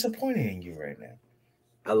little disappointed in you right now.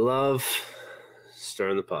 I love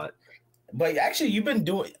stirring the pot. But actually, you've been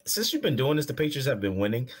doing this, the Patriots have been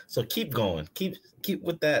winning. So keep going. Keep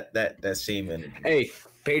with that same energy. Hey,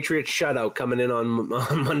 Patriots shutout coming in on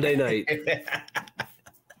Monday night.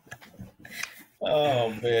 Oh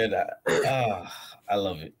man, I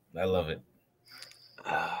love it. I love it.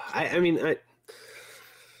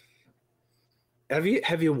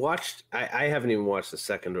 Have you watched? I haven't even watched the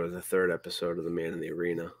second or the third episode of The Man in the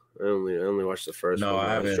Arena. I only watched the first. No, one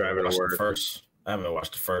I haven't watched the first. I haven't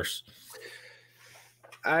watched the first.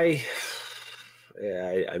 I've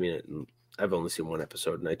only seen one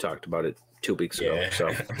episode, and I talked about it 2 weeks ago. So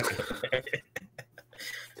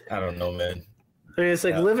I don't know, man. I mean, it's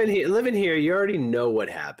like living here. You already know what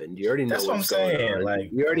happened. You already know. That's what I'm saying.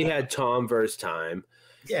 Like, you already had Tom versus time.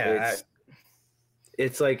 Yeah.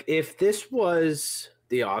 It's like if this was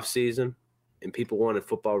the off season and people wanted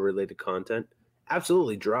football related content,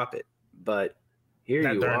 absolutely drop it. But here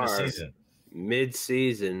you are,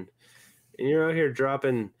 mid-season, and you're out here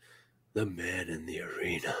dropping The Man in the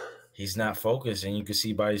Arena. He's not focused, and you can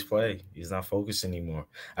see by his play, he's not focused anymore.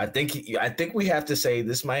 I think we have to say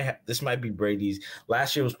this might be Brady's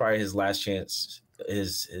last year was probably his last chance,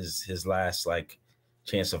 his last like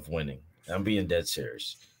chance of winning. I'm being dead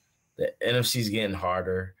serious. The NFC's getting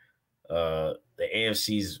harder. The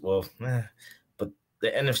AFC's but the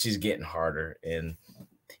NFC's getting harder, and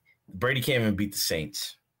Brady can't even beat the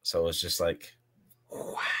Saints. So it's just like,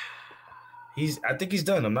 wow. I think he's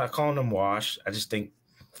done. I'm not calling him washed. I think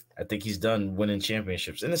he's done winning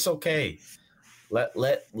championships, and it's okay. Let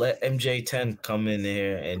MJ10 come in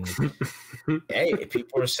there, and hey,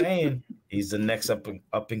 people are saying he's the next up and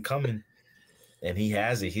coming, and he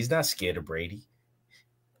has it. He's not scared of Brady.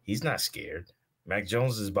 He's not scared. Mac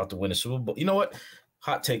Jones is about to win a Super Bowl. You know what?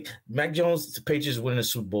 Hot take. Mac Jones, the Patriots winning a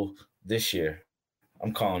Super Bowl this year.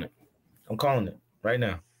 I'm calling it. I'm calling it right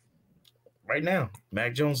now. Right now,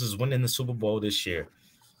 Mac Jones is winning the Super Bowl this year.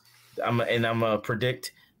 I'm gonna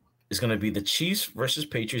predict it's gonna be the Chiefs versus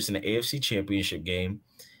Patriots in the AFC Championship game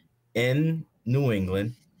in New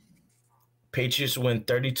England. Patriots win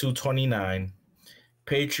 32-29.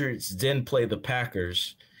 Patriots then play the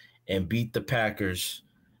Packers and beat the Packers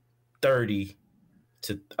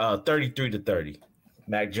 33-30.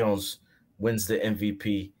 Mac Jones wins the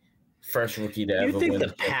MVP, first rookie to ever win. You think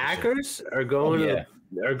the Packers are going to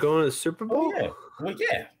the Super Bowl? Oh, yeah. Well,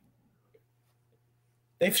 yeah.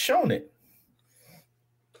 They've shown it.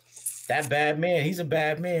 That bad man, he's a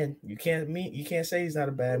bad man. You can't say he's not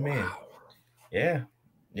a bad man. Wow.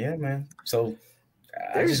 Yeah, man. So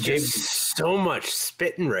there's just so much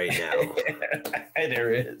spitting right now.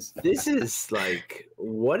 There is. This is like,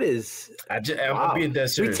 what is? I'm being dead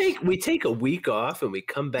serious. We take a week off and we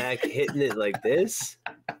come back hitting it like this.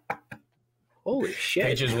 Holy shit!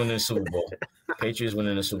 Patriots winning the Super Bowl. Patriots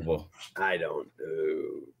winning the Super Bowl. I don't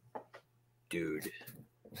know, dude.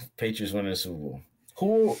 Patriots winning the Super Bowl.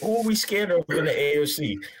 Who are we scared of in the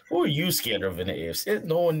AFC? Who are you scared of in the AFC? There's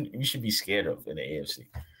no one you should be scared of in the AFC.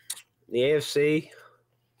 The AFC,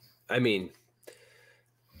 I mean,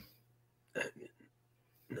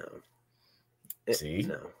 no. See.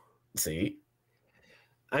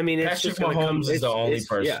 I mean, it's Patrick just Mahomes is the only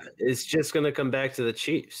person. Yeah, it's just going to come back to the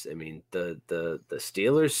Chiefs. I mean, the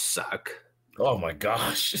Steelers suck. Oh my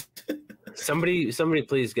gosh. Somebody,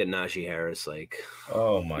 please get Najee Harris. Like,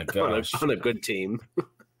 oh my gosh, on a good team.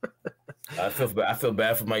 I feel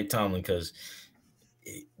bad for Mike Tomlin because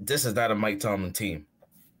this is not a Mike Tomlin team.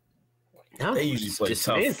 No, they usually play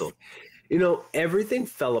tough. You know, everything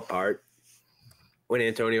fell apart when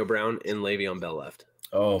Antonio Brown and Le'Veon Bell left.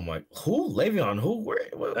 Oh my! Who Le'Veon? Who?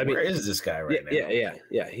 Where is this guy right now?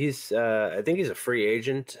 Yeah. He's. I think he's a free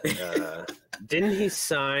agent. Didn't he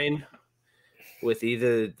sign with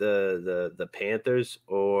either the Panthers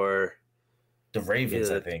or the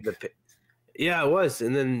Ravens? I think. Yeah, it was,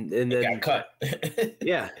 and then got cut.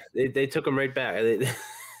 Yeah, they took him right back. They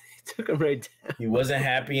took him right down. He wasn't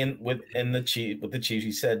happy with the Chiefs.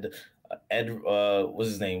 He said, Ed. What's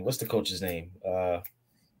his name? What's the coach's name?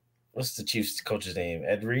 What's the Chiefs coach's name?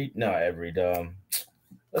 Ed Reed? No, Ed Reed.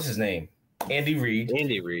 What's his name? Andy Reid.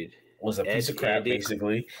 Andy Reid was a piece of crap,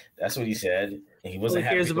 basically. That's what he said. And he wasn't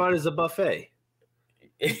happy. All he cares about is a buffet.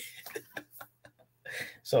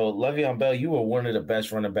 So Le'Veon Bell, you were one of the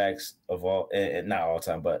best running backs of all, not all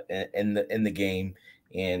time, but in the game,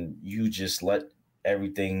 and you just let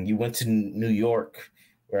everything. You went to New York,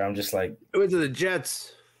 where I'm just like, I went to the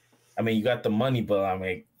Jets. I mean, you got the money, but I'm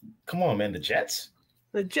like, come on, man, the Jets.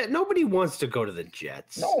 Nobody wants to go to the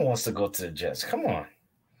Jets. No one wants to go to the Jets. Come on.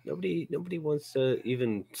 Nobody wants to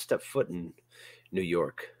even step foot in New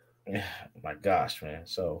York. My gosh, man.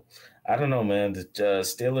 So I don't know, man. The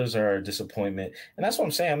Steelers are a disappointment, and that's what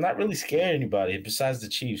I'm saying. I'm not really scared of anybody besides the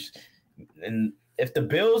Chiefs. And if the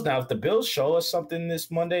Bills show us something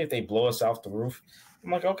this Monday, if they blow us off the roof,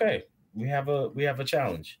 I'm like, okay, we have a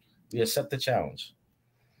challenge. We accept the challenge.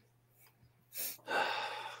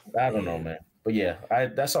 I don't know, man. But yeah,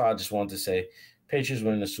 that's all I just wanted to say. Patriots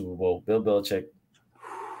winning the Super Bowl. Bill Belichick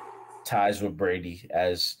ties with Brady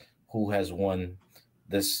as who has won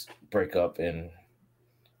this breakup, and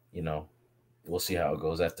we'll see how it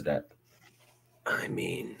goes after that. I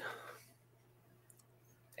mean,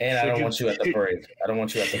 and I don't want you at the parade. I don't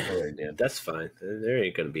want you at the parade, Dan. That's fine. There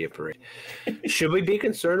ain't going to be a parade. Should we be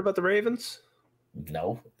concerned about the Ravens?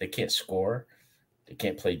 No, they can't score. They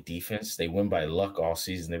can't play defense. They win by luck all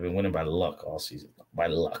season. They've been winning by luck all season. By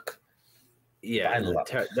luck. Yeah,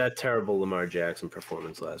 that terrible Lamar Jackson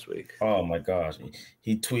performance last week. Oh, my gosh.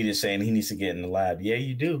 He tweeted saying he needs to get in the lab. Yeah,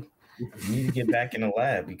 you do. You need to get back in the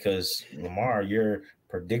lab because, Lamar, you're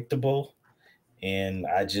predictable. And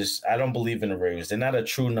I don't believe in the Ravens. They're not a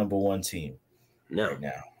true number one team. No. Right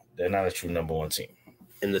now. They're not a true number one team.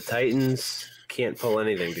 And the Titans can't pull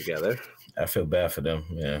anything together. I feel bad for them,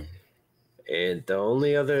 yeah. And the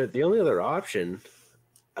only other option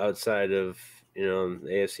outside of the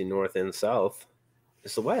AFC North and South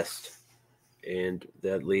is the West, and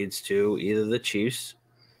that leads to either the Chiefs.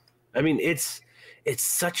 I mean, it's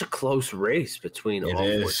such a close race between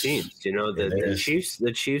all four teams.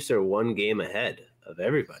 The Chiefs are one game ahead of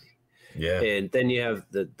everybody. Yeah, and then you have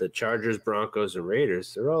the Chargers, Broncos, and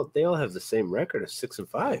Raiders. They all have the same record of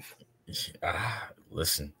 6-5.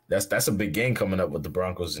 Listen, that's a big game coming up with the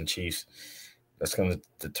Broncos and Chiefs. That's going to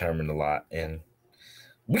determine a lot, and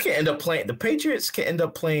we can end up playing. The Patriots can end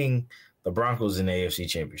up playing the Broncos in the AFC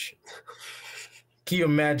Championship. Can you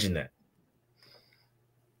imagine that?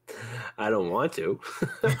 I don't want to.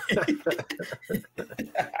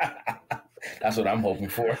 That's what I'm hoping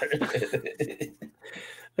for.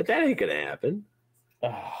 But that ain't going to happen.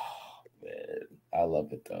 Oh, man. I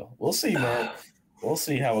love it, though. We'll see, man. We'll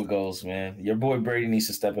see how it goes, man. Your boy Brady needs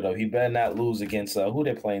to step it up. He better not lose against who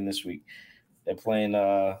they're playing this week. They're playing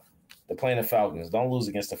the Falcons. Don't lose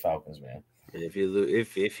against the Falcons, man. And if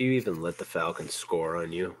you even let the Falcons score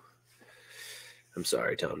on you, I'm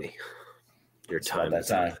sorry, Tony. Your time.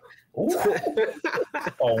 Ooh.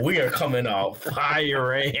 Oh, we are coming out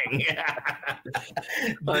firing.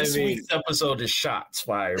 This week's episode is shots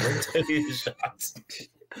firing. Shots.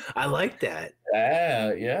 I like that.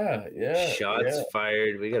 Yeah. Shots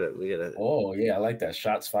fired. We gotta. Oh yeah, I like that.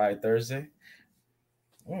 Shots fired Thursday.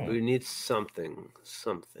 We need something.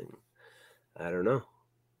 I don't know.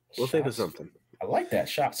 We'll think of something. I like that.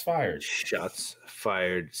 Shots fired. Shots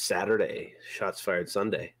fired Saturday. Shots fired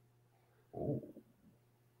Sunday. Ooh.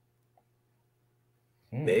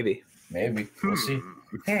 Maybe. We'll see.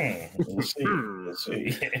 We'll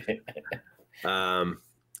see.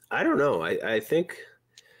 I don't know. I think.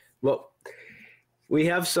 Well, we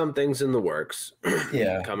have some things in the works.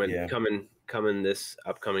 Coming this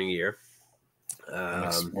upcoming year.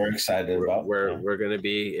 We're excited about. We're going to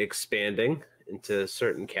be expanding into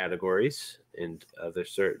certain categories and other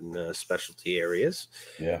certain specialty areas.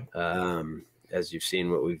 Yeah. As you've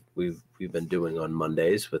seen, what we've been doing on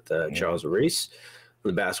Mondays with Charles Reese,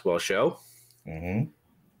 the basketball show. Mm-hmm.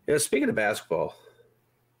 Yeah. Speaking of basketball,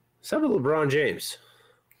 what's up with LeBron James?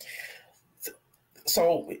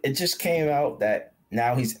 So it just came out that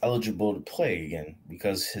now he's eligible to play again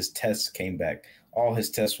because his tests came back. All his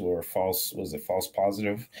tests were false. Was it false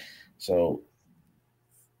positive? So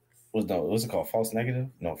was it called false negative?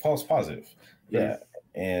 No, false positive. Yeah.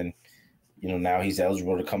 And now he's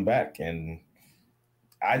eligible to come back. And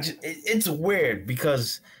it's weird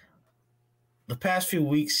because the past few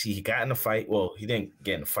weeks he got in a fight. Well, he didn't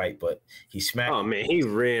get in a fight, but he smacked. Oh man, he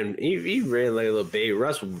ran like a little baby.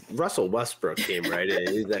 Russell Westbrook came right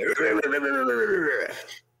in. He's like,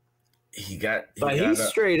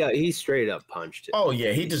 he straight up punched it. Oh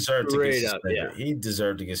yeah, he deserved to get suspended. Yeah. He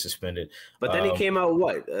deserved to get suspended. But then he came out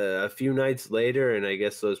a few nights later, and I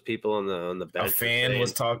guess those people on the bench. A fan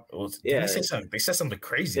was talking. They said something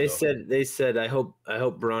crazy. They said I hope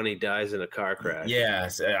Bronny dies in a car crash. Yeah,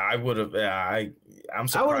 I would have. I'm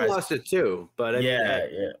surprised. I would have lost it too. But I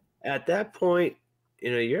mean, at that point,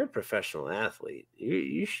 you're a professional athlete.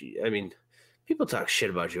 You should. I mean, people talk shit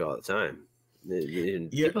about you all the time.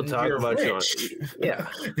 People talk about rich. You.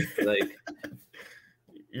 Like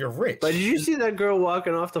you're rich. But did you see that girl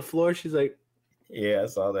walking off the floor? She's like, "Yeah, I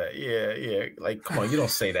saw that. Yeah. Like, come on, you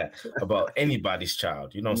don't say that about anybody's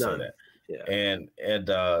child. You don't say that." Yeah. And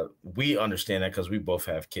we understand that because we both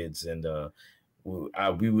have kids, and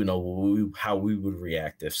we would know how we would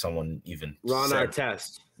react if someone even Ron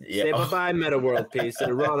Artest. Yeah. Say bye-bye, Meta World Peace,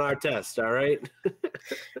 and Ron Artest, all right?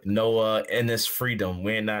 No, and this freedom.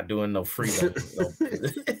 We're not doing no freedom.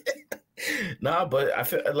 Nah, but I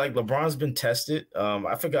feel like LeBron's been tested.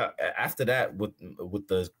 I forgot after that with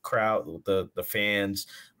the crowd, with the fans,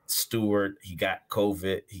 Stewart, he got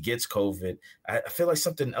COVID. He gets COVID. I feel like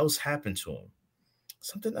something else happened to him.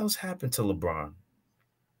 Something else happened to LeBron.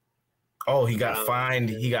 Oh, he got fined.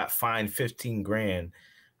 He got fined $15,000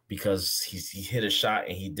 because he hit a shot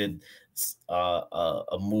and he did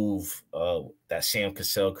a move that Sam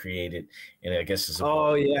Cassell created, and I guess it's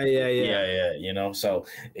yeah. So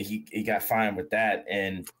he got fined with that,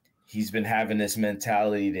 and he's been having this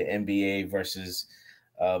mentality, the NBA versus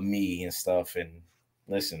me and stuff. And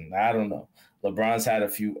listen, I don't know. LeBron's had a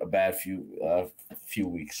bad few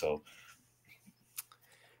weeks, so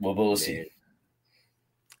we'll see.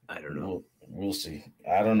 I don't know. We'll see.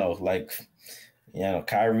 I don't know. Like,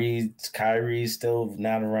 Kyrie's still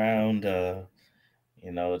not around.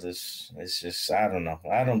 It's just I don't know.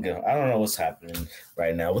 I don't know what's happening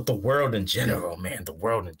right now with the world in general, man. The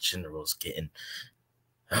world in general is getting.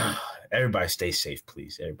 Everybody stay safe,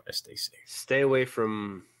 please. Everybody stay safe. Stay away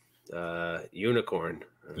from unicorn.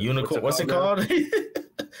 Unicorn. What's it called?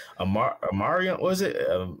 Amarion. Was it?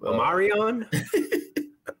 Amarion.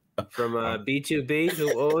 From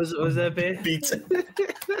B2B. What was that band?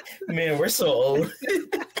 Man, we're so old.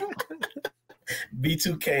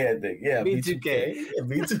 B2K, I think. Yeah, B2K. Yeah,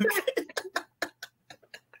 B2K.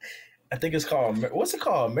 I think it's called. What's it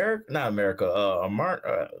called? Not America.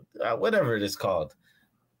 Whatever it is called.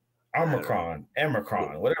 Omicron,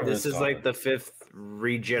 whatever. This is called. Like the 5th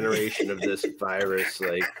regeneration of this virus.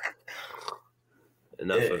 Like,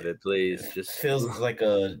 enough of it, please. Just feels like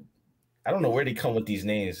I don't know where they come with these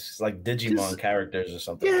names. It's like Digimon characters or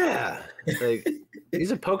something. Yeah. Like,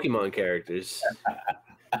 these are Pokemon characters.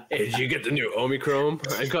 Hey, did you get the new Omicron?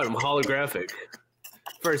 I got him holographic.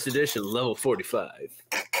 First edition, level 45.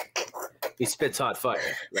 He spits hot fire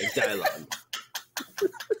like Dylon.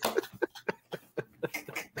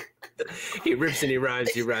 He rips and he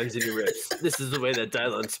rhymes, he rhymes and he rips. This is the way that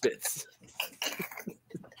Dylon spits.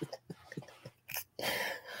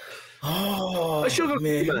 Oh,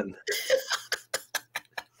 man.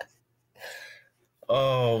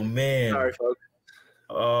 Oh, man. Sorry, folks.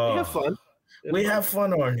 We have Oh, fun. we have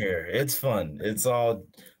fun on here. It's fun. It's all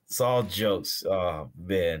jokes. Oh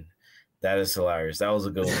man, that is hilarious. That was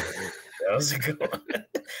a good one. That was a good one.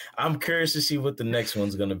 I'm curious to see what the next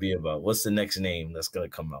one's gonna be about. What's the next name that's gonna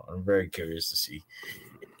come out? I'm very curious to see.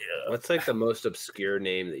 Yeah. What's like the most obscure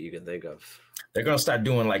name that you can think of? They're gonna start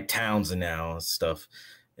doing like towns and now and stuff,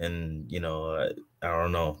 and I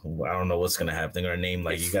don't know. I don't know what's gonna happen. They're gonna name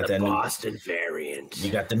like It's you got the that Boston variant.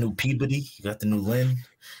 you got the new Peabody, you got the new Lynn.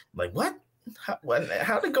 Like what?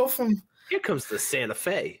 How'd it go from? Here comes the Santa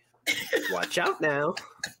Fe. Watch out now.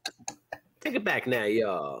 Take it back now,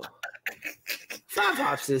 y'all. 5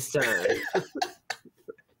 hops this time.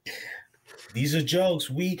 These are jokes.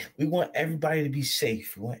 We want everybody to be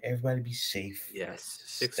safe. We want everybody to be safe. Yes.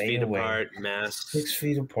 6 Stay feet away. apart, masks. 6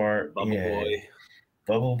 feet apart. Bubble yeah. boy.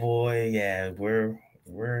 Bubble boy. Yeah, we're.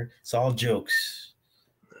 It's all jokes.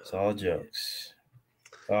 It's all jokes.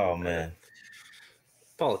 Oh man.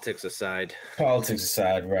 Politics aside. Politics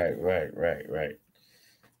aside, right.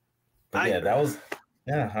 But yeah, that was.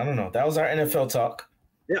 Yeah, I don't know. That was our NFL talk.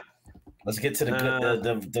 Yeah. Let's get to the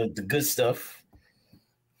good, the good stuff.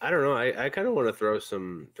 I don't know. I kind of want to throw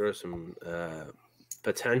some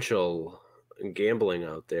potential gambling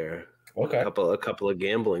out there. Okay. A couple of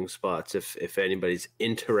gambling spots if anybody's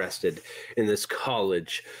interested in this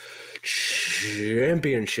college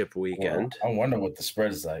championship weekend. Well, I wonder what the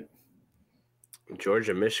spread is like.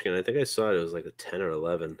 Georgia, Michigan. I think I saw it was like a 10 or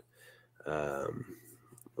 11. Let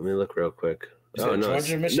me look real quick. No,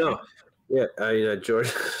 Georgia, Michigan. No, yeah,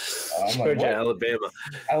 Georgia, Georgia, like, Alabama.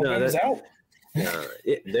 Alabama's out.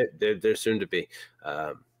 They're soon to be.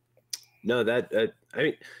 I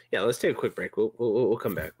mean, yeah. Let's take a quick break. We'll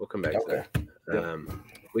come back. We'll come back to that.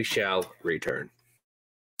 We shall return.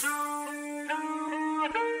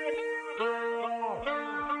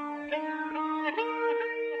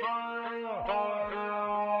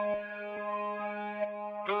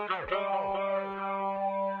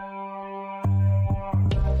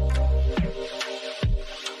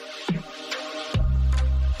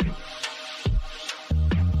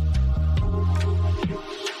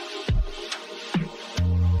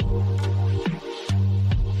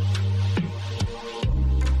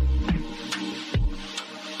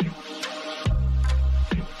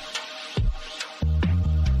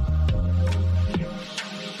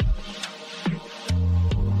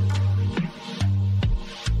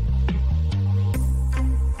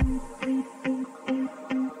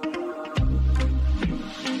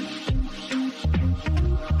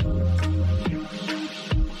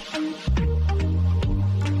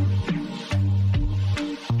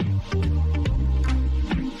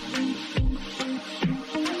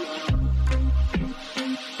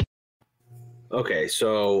 Okay,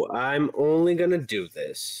 so I'm only gonna do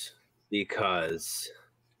this because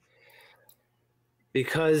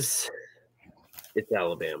it's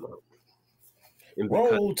Alabama. And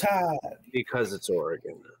Roll Tide. because it's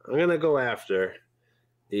Oregon. I'm gonna go after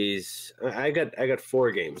these. I got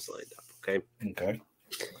 4 games lined up. Okay. Okay.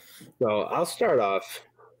 So I'll start off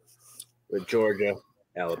with Georgia,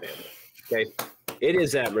 Alabama. Okay. It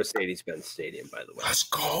is at Mercedes-Benz Stadium, by the way. Let's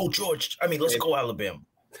go, George. I mean, let's go, Alabama.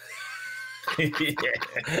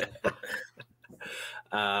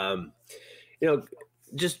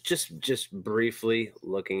 Just briefly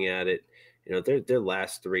looking at it, their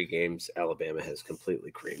last 3 games, Alabama has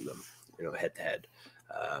completely creamed them, head to head.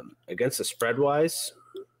 Against the spread wise,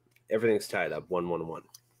 everything's tied up 1-1-1.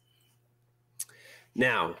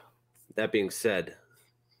 Now, that being said,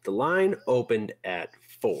 the line opened at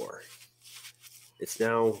 4. It's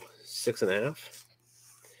now 6.5.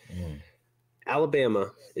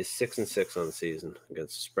 Alabama is 6-6 on the season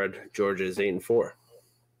against the spread. Georgia is 8-4.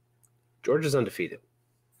 Georgia's undefeated.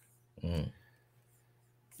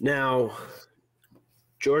 Now,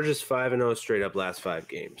 Georgia's 5-0 straight up last 5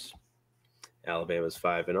 games. Alabama's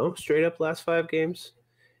 5-0 straight up last 5 games,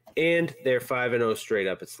 and they're 5-0 straight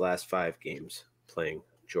up its last 5 games playing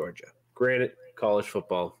Georgia. Granted, college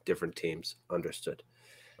football, different teams, understood.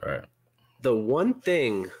 All right. The one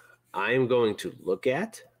thing I am going to look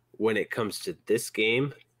at when it comes to this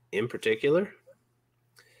game in particular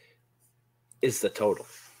is the total.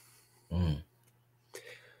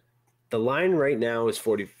 The line right now is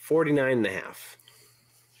 49.5.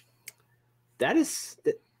 That is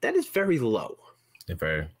very low.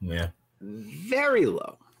 Very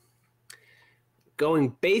low.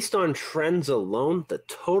 Going based on trends alone, the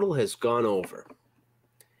total has gone over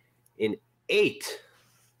in 8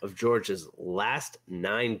 of Georgia's last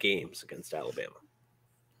 9 games against Alabama.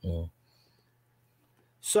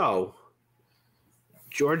 So,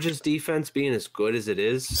 Georgia's defense being as good as it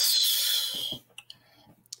is,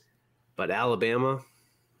 but Alabama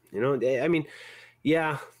I mean,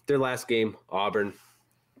 yeah, their last game, Auburn.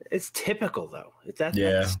 It's typical though.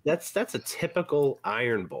 That's a typical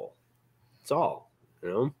Iron Bowl. It's all,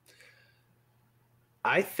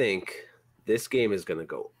 I think this game is going to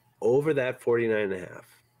go over that 49.5.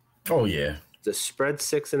 Oh yeah. The spread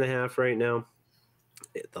 6.5 right now.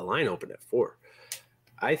 The line opened at 4.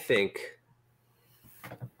 I think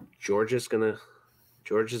Georgia's gonna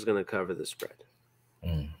cover the spread.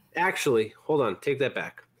 Actually, hold on, take that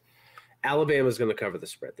back. Alabama's going to cover the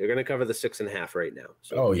spread. They're going to cover the 6.5 right now.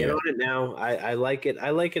 So get on it now. I like it.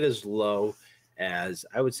 I like it as low as,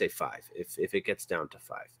 I would say, 5. If it gets down to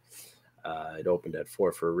 5, it opened at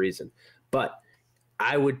 4 for a reason. But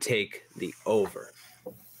I would take the over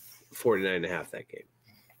 49.5 that game.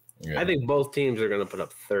 Yeah. I think both teams are going to put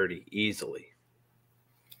up 30 easily.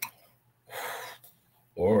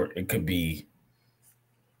 Or it could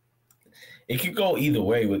go either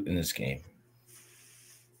way in this game.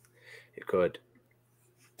 It could.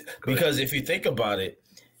 Because if you think about it,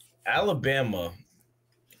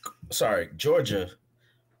 Georgia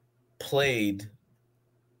played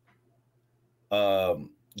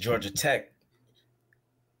Georgia Tech.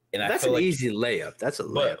 And that's an easy layup. That's a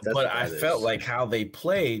layup. But I felt like how they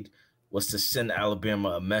played was to send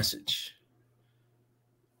Alabama a message.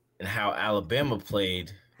 And how Alabama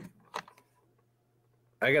played.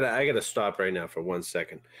 I gotta stop right now for 1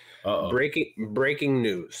 second. Breaking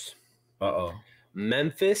news.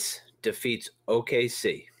 Memphis defeats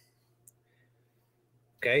OKC.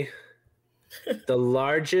 Okay. The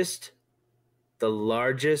largest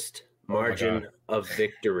margin of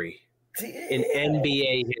victory in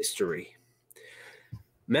NBA history.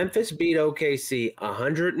 Memphis beat OKC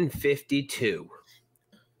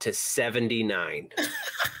 152-79.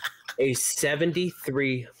 A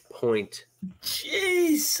 73-point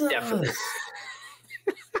deficit.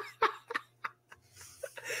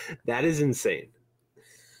 That is insane.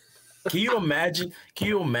 Can you imagine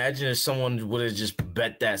if someone would have just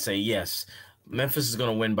bet that, say, yes, Memphis is going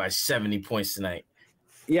to win by 70 points tonight?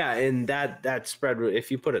 Yeah, and that spread, if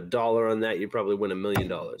you put $1 on that, you probably win $1 million.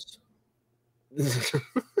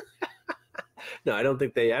 No, I don't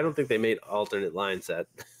think they made alternate lines that.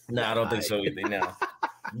 No, I don't think so either. No.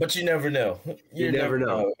 But you never know. You never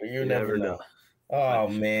know. You never know. Oh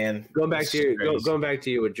man. Going back to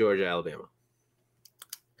you with Georgia, Alabama.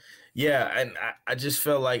 Yeah, and I just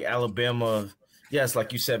felt like Alabama, yes,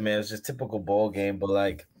 like you said, man, it's just typical ball game, but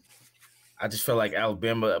like I just felt like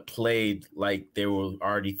Alabama played like they were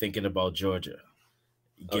already thinking about Georgia.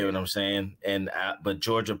 You get what I'm saying? And but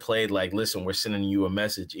Georgia played like, listen, we're sending you a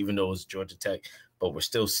message, even though it was Georgia Tech, but we're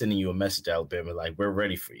still sending you a message, Alabama, like we're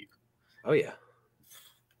ready for you. Oh yeah.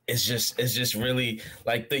 It's just really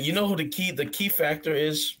like who the key factor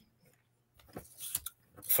is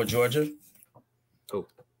for Georgia? Who?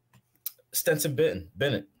 Stetson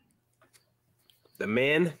Bennett. The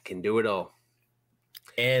man can do it all.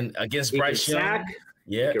 And against Bryce Young,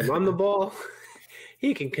 he can run the ball.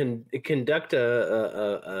 He can conduct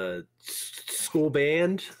a school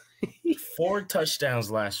band. 4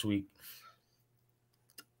 touchdowns last week.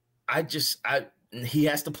 He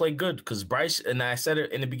has to play good because Bryce, and I said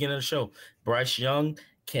it in the beginning of the show, Bryce Young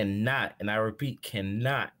cannot, and I repeat,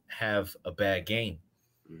 cannot have a bad game.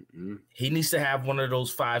 Mm-mm. He needs to have one of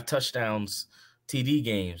those 5 touchdowns TD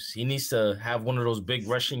games. He needs to have one of those big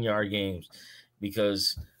rushing yard games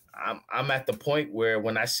because I'm at the point where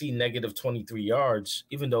when I see negative 23 yards,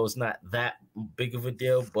 even though it's not that big of a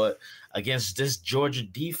deal, but against this Georgia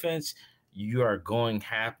defense, you're going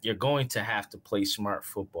to have to play smart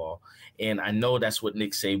football. And I know that's what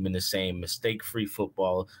Nick Saban is saying, mistake-free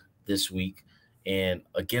football this week. And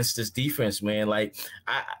against this defense, man, like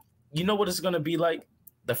you know what it's going to be like?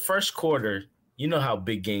 The first quarter, you know how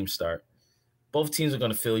big games start. Both teams are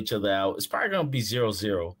going to fill each other out. It's probably going to be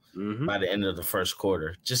 0-0 by the end of the first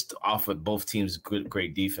quarter, just off of both teams'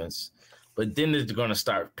 great defense. But then they're going to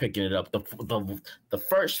start picking it up. The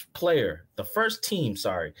first player, the first team,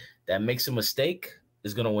 that makes a mistake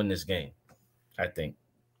is going to win this game, I think.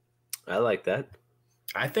 I like that.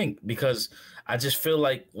 I think because I just feel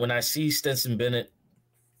like when I see Stetson Bennett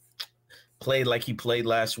play like he played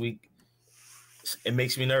last week, it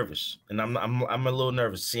makes me nervous, and I'm a little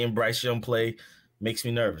nervous. Seeing Bryce Young play makes me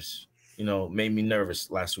nervous. Made me nervous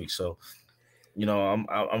last week. So,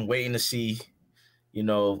 I'm waiting to see,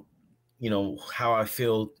 how I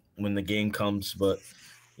feel when the game comes. But,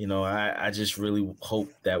 I just really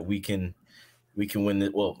hope that we can win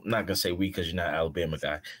it. Well, I'm not gonna say we because you're not an Alabama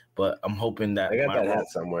guy, but I'm hoping that I got that hat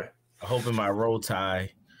somewhere. I'm hoping my Roll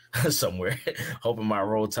Tide somewhere. Hoping my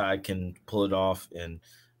Roll Tide can pull it off and.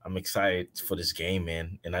 I'm excited for this game,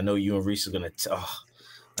 man. And I know you and Reese are going to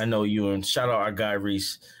I know you, and shout out our guy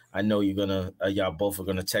Reese. I know you're gonna y'all both are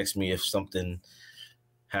gonna text me if something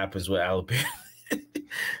happens with Alabama.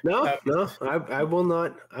 No, I will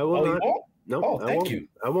not. I will not. You won't? No, Oh, I thank won't. you.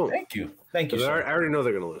 I won't. Thank you. Thank you, I sir. already know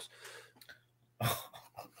they're going to lose.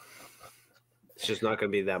 It's just not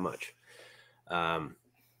going to be that much.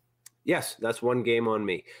 Yes, that's one game on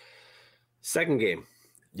me. Second game.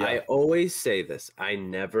 Yeah. I always say this. I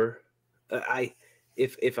never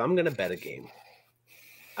if I'm going to bet a game,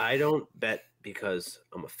 I don't bet because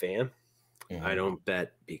I'm a fan. Mm-hmm. I don't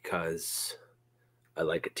bet because I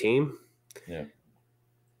like a team. Yeah.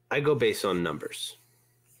 I go based on numbers.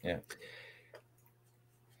 Yeah.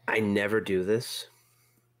 I never do this,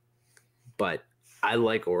 but I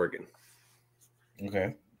like Oregon.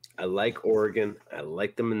 Okay. I like Oregon. I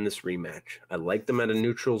like them in this rematch. I like them at a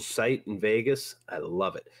neutral site in Vegas. I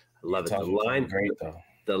love it. I love it.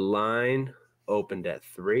 The line opened at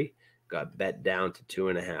 3, got bet down to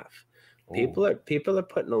 2.5. People are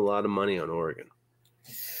putting a lot of money on Oregon.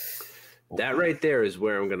 Ooh. That right there is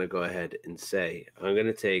where I'm going to go ahead and say I'm going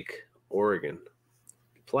to take Oregon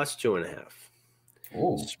plus 2.5.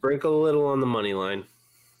 Ooh. Sprinkle a little on the money line.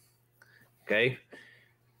 Okay.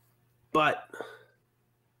 But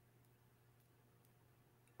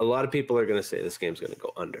a lot of people are going to say this game's going to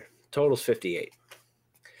go under. Total's 58.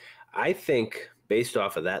 I think based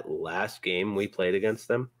off of that last game we played against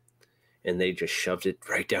them, and they just shoved it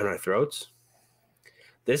right down our throats,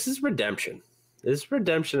 this is redemption. This is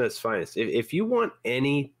redemption at its finest. If you want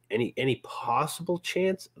any possible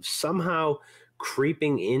chance of somehow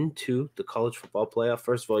creeping into the college football playoff,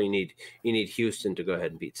 first of all, you need Houston to go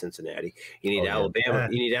ahead and beat Cincinnati. You need Alabama. Yeah.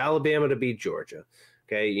 You need Alabama to beat Georgia.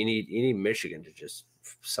 Okay, you need Michigan to just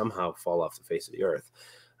somehow fall off the face of the earth.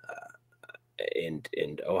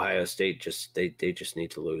 And Ohio State they just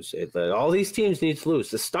need to lose. All these teams need to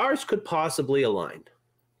lose. The stars could possibly align.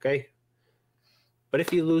 Okay, but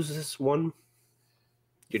if you lose this one,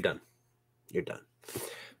 you're done. You're done.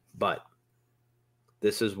 But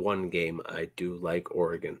this is one game I do like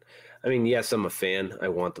Oregon. I mean, yes, I'm a fan. I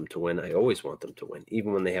want them to win. I always want them to win,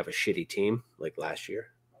 even when they have a shitty team like last year.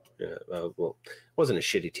 Well, it wasn't a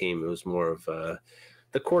shitty team. It was more of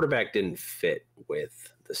the quarterback didn't fit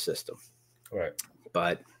with the system. Right.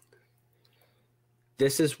 But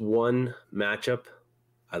this is one matchup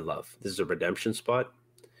I love. This is a redemption spot.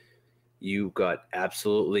 You got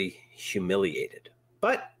absolutely humiliated.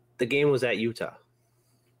 But the game was at Utah.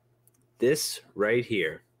 This right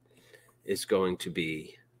here is going to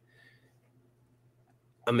be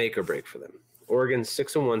a make or break for them. Oregon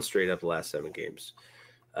 6-1 straight up the last 7 games.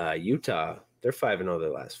 Utah, they're 5-0 their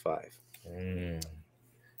last 5.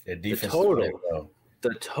 Their defense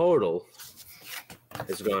the total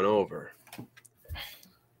has gone over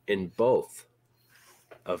in both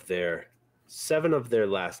of their 7 of their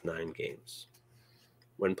last 9 games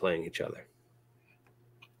when playing each other.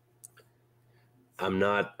 I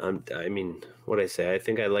mean, what I say, I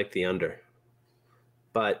think I like the under.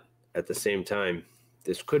 But at the same time,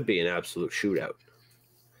 this could be an absolute shootout.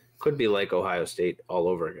 Could be like Ohio State all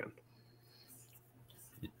over again.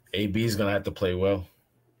 AB is going to have to play well.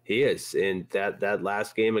 He is. And that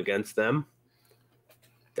last game against them,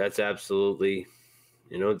 that's absolutely,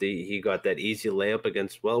 he got that easy layup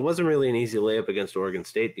against, well, it wasn't really an easy layup against Oregon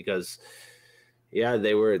State because, yeah,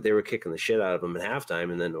 they were kicking the shit out of them at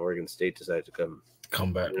halftime, and then Oregon State decided to come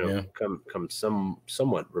back, come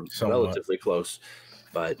somewhat relatively close.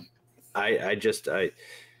 But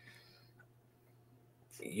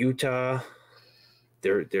Utah,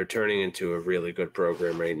 they're turning into a really good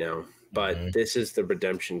program right now. But this is the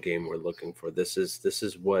redemption game we're looking for. This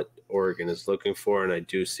is what Oregon is looking for, and I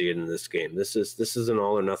do see it in this game. This is an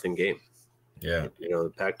all or nothing game. Yeah,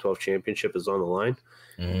 the Pac-12 championship is on the line,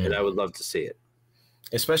 and I would love to see it,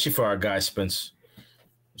 especially for our guy Spence.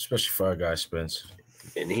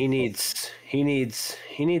 And he needs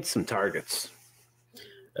some targets.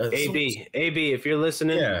 AB, if you're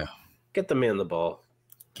listening, get the man the ball.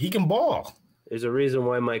 He can ball. There's a reason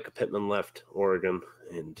why Micah Pittman left Oregon,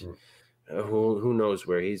 and who knows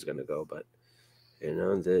where he's going to go. But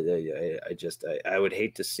I would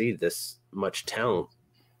hate to see this much talent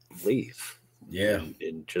leave. Yeah,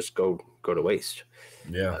 and just go to waste.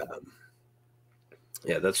 Yeah,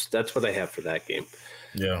 that's what I have for that game.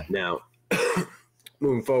 Yeah. Now,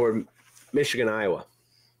 moving forward, Michigan, Iowa.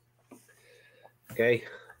 Okay,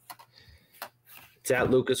 it's at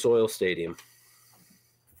Lucas Oil Stadium.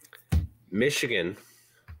 Michigan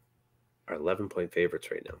are 11-point favorites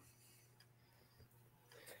right now.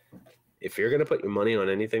 If you're going to put your money on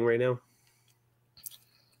anything right now,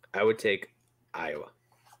 I would take Iowa.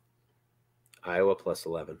 Iowa plus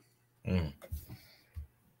 11.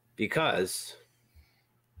 because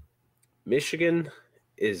Michigan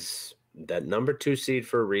is that number 2 seed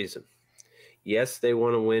for a reason. Yes, they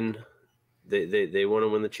want to win. They want to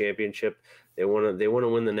win the championship. They want to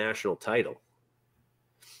win the national title.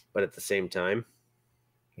 But at the same time,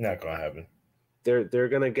 not gonna happen. They're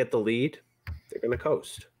gonna get the lead. They're gonna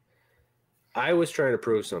coast. I was trying to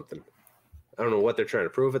prove something. I don't know what they're trying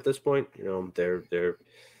to prove at this point. You know, they're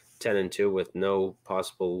 10-2 with no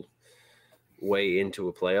possible way into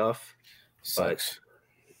a playoff. Sucks.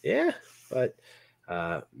 But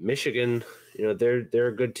Michigan, you know, they're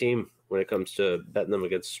a good team when it comes to betting them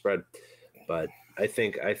against the spread. But I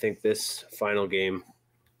think this final game,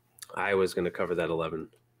 Iowa's going to cover that 11.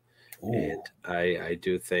 Ooh. And I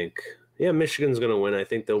do think, Michigan's going to win. I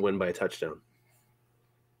think they'll win by a touchdown.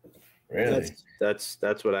 Really? That's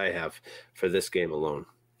what I have for this game alone.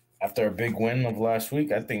 After a big win of last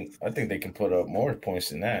week, I think they can put up more points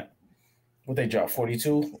than that. Would they drop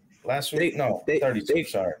 42 last week? 32.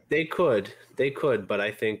 Sorry, they could, but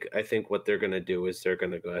I think what they're going to do is they're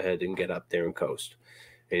going to go ahead and get up there and coast.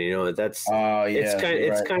 And you know it's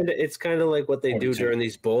kind of like what they 42. Do during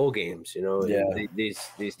these bowl games. You know,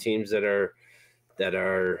 these teams that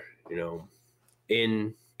are you know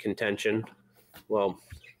in contention. Well,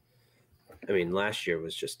 I mean, last year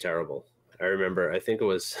was just terrible. I remember. I think it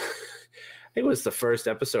was the first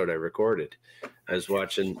episode I recorded. I was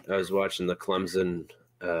watching the Clemson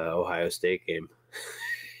Ohio State game.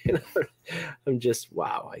 You know, I'm just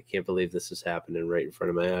wow! I can't believe this is happening right in front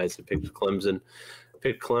of my eyes. I picked Clemson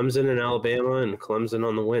in Alabama and Clemson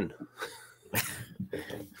on the win.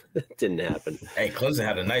 That didn't happen. Hey, Clemson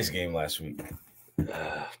had a nice game last week.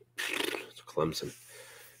 Clemson,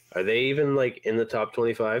 are they even like in the top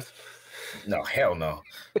 25? No, hell no.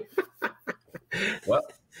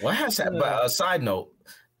 What has happened? A side note,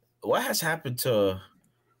 what has happened to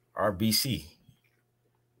RBC?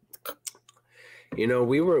 You know,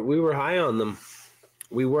 we were high on them.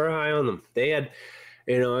 They had,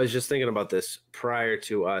 you know, I was just thinking about this prior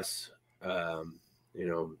to us, you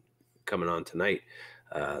know, coming on tonight.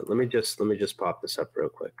 Let me just pop this up real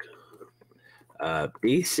quick.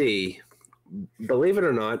 BC, believe it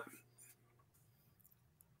or not,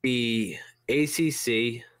 the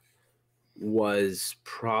ACC was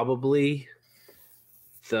probably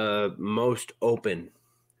the most open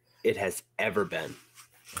it has ever been.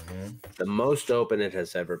 Mm-hmm. The most open it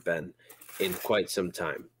has ever been in quite some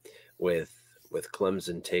time, with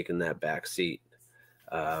Clemson taking that back seat.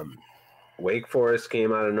 Wake Forest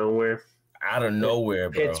came out of nowhere. Bro.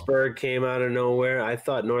 Pittsburgh came out of nowhere. I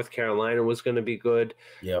thought North Carolina was going to be good.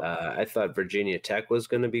 Yep. I thought Virginia Tech was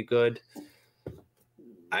going to be good.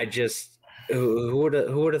 Who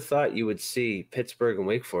would have thought you would see Pittsburgh and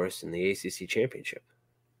Wake Forest in the ACC championship?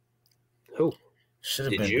 Who?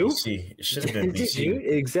 Should have been BC. It should have been BC.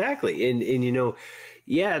 Exactly. And you know,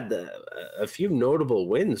 a few notable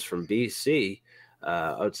wins from BC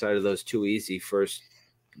outside of those two first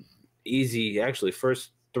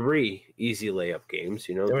three easy layup games.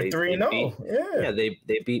 You know, they were 3-0. Yeah, they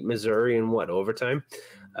beat Missouri in overtime.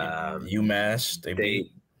 UMass.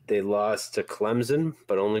 They lost to Clemson,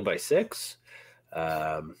 but only by 6.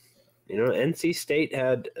 You know, NC State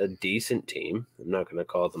had a decent team. I'm not going to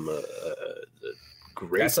call them a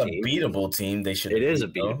great That's team. A beatable team. It is a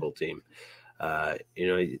beatable team. You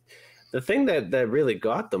know, the thing that really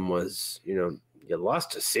got them was, you know, you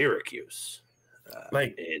lost to Syracuse.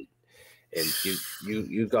 And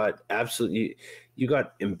you got absolutely you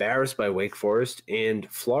got embarrassed by Wake Forest, and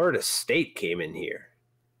Florida State came in here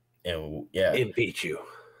and beat you.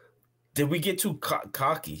 Did we get too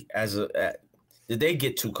cocky did they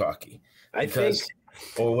get too cocky?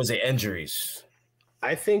 Or was it injuries?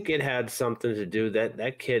 I think it had something to do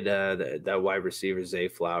that kid, that wide receiver Zay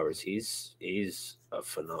Flowers. He's a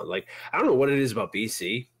phenomenal. Like, I don't know what it is about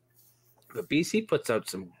BC, but BC puts out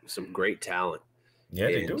some great talent. Yeah,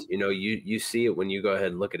 they do. You know, you see it when you go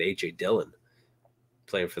ahead and look at AJ Dillon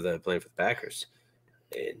playing for the Packers,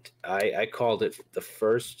 and I called it the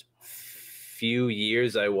first few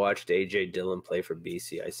years I watched AJ Dillon play for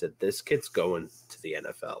BC. I said, this kid's going to the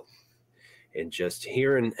NFL, and just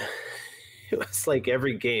hearing. It was like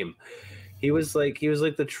every game, he was like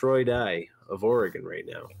the Troy Dye of Oregon right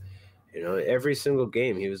now. You know, every single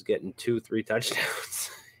game he was getting 2-3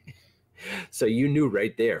 touchdowns. So you knew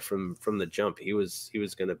right there from the jump he was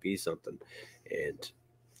going to be something, and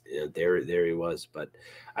you know, there he was. But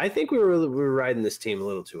I think we were riding this team a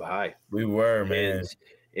little too high. We were, man,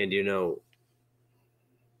 and you know,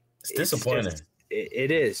 it's disappointing.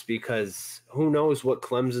 It is, because who knows what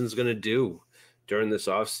Clemson's going to do during this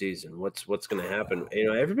offseason. What's going to happen?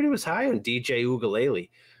 Everybody was high on DJ Ugalele,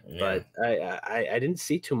 but I didn't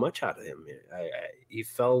see too much out of him. He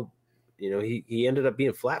fell, he ended up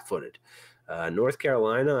being flat-footed. North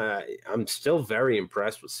Carolina, I'm still very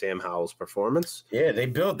impressed with Sam Howell's performance. Yeah, they're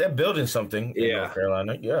building something in North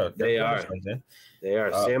Carolina. Yeah, they are. Something. They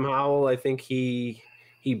are. Sam Howell, I think he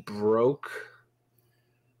broke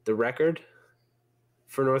the record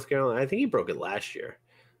for North Carolina. I think he broke it last year,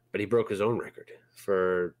 but he broke his own record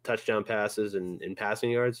for touchdown passes and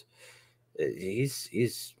passing yards.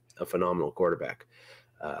 He's a phenomenal quarterback.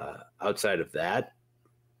 Outside of that,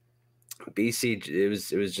 BC, it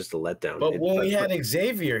was just a letdown. But when we had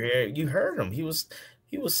Xavier here, you heard him. He was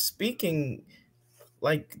speaking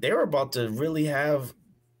like they were about to really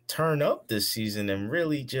turn up this season and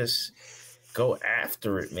really just go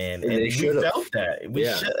after it, man. And we felt that.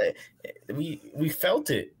 We felt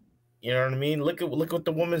it. You know what I mean? Look what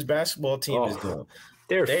the women's basketball team is doing.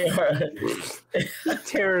 They are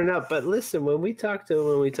tearing up. But listen, when we talked to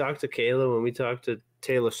Kayla, when we talked to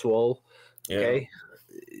Taylor Swole, okay,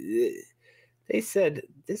 they said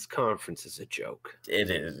this conference is a joke. It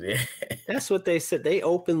is. Yeah. That's what they said. They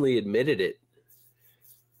openly admitted it.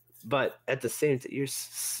 But at the same time, they're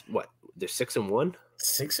 6-1.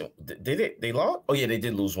 They lost? Oh yeah, they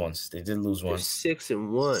did lose once. They did lose once. They're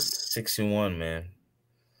 6-1. 6-1, man.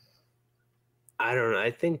 I don't know.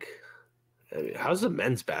 How's the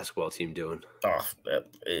men's basketball team doing? Oh,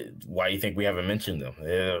 why do you think we haven't mentioned them?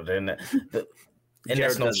 They're not,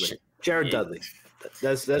 Jared Dudley.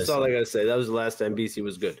 That's all I gotta say. That was the last time BC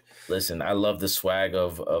was good. Listen, I love the swag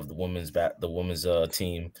of the women's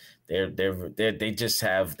team. They just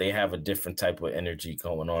have a different type of energy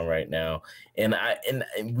going on right now. And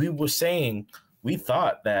we were saying we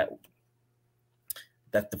thought that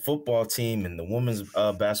the football team and the women's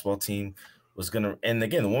basketball team was gonna, and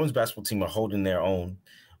again the women's basketball team are holding their own,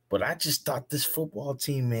 but I just thought this football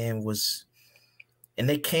team, man, was. And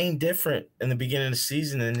they came different in the beginning of the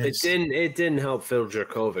season, and it didn't help. Phil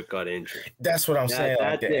Jerkovic got injured. That's what I'm saying.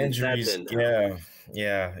 The injuries,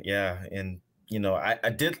 yeah. And I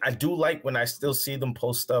do like when I still see them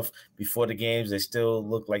post stuff before the games. They still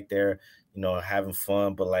look like they're having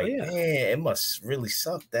fun, but man, it must really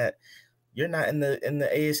suck that you're not in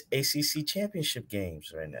the ACC championship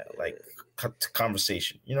games right now. Like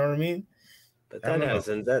conversation, you know what I mean? But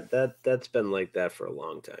that's been like that for a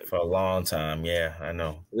long time. For a long time, yeah, I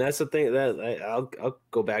know. And that's the thing that I'll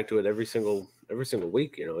go back to it every single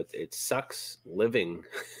week. It sucks living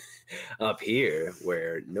up here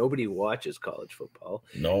where nobody watches college football.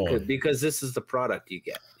 No, because this is the product you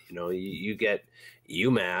get. You get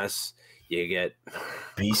UMass, you get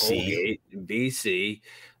BC, Colgate, BC.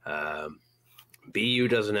 BU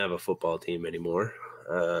doesn't have a football team anymore.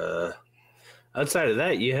 Outside of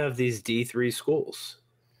that, you have these D3 schools.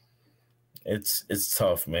 It's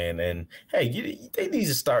tough, man. And hey, they need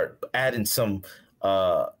to start adding some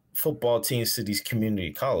football teams to these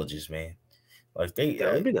community colleges, man. Like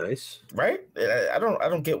that would be nice, right? I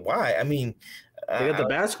don't get why. I mean, they got the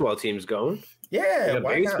basketball teams going. Yeah,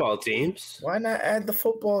 baseball teams. Why not add the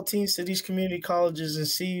football teams to these community colleges and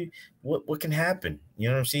see what can happen? You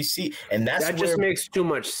know what I'm saying? See, and that just makes too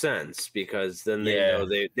much sense because then they know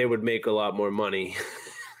they would make a lot more money,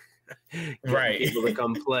 right? People to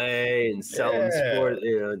come play and sell in sport.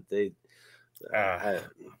 I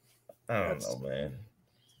don't know, man.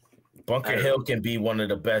 Bunker Hill can be one of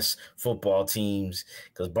the best football teams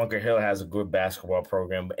because Bunker Hill has a good basketball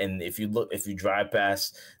program. And if you drive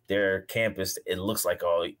past their campus, it looks like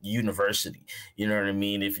a university. You know what I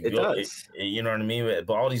mean? You know what I mean?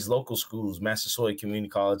 But all these local schools, Massasoit Community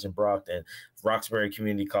College in Brockton, Roxbury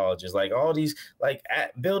Community Colleges, like all these,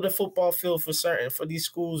 build a football field for these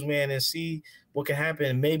schools, man, and see what can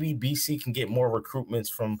happen. Maybe BC can get more recruitments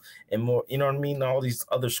and more, you know what I mean? All these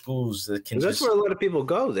other schools that can. That's where a lot of people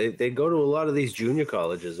go. They go to a lot of these junior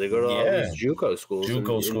colleges. They go to all these JUCO schools.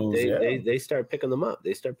 They start picking them up.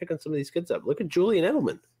 They start picking some of these kids up. Look at Julian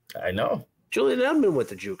Edelman. I know. Julian Edelman went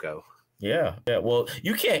to JUCO. Yeah. Well,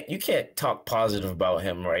 you can't talk positive about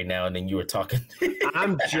him right now, and then you were talking.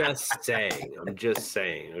 I'm just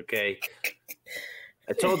saying. Okay.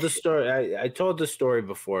 I told the story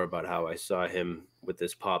before about how I saw him with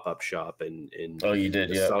this pop-up shop in you did,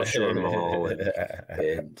 the South Shore Mall,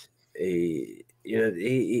 and he,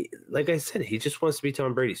 like I said, he just wants to be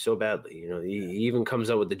Tom Brady so badly. He even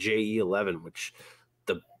comes out with the JE11, which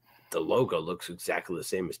the logo looks exactly the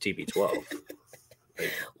same as TB12.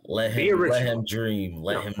 Let him dream.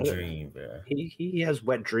 Let him dream. Bro. He has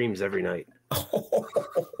wet dreams every night.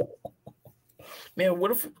 Man,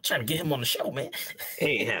 what if we're trying to get him on the show, man?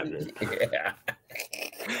 Ain't happening. Yeah.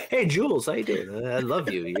 Hey, Jules, how you doing? I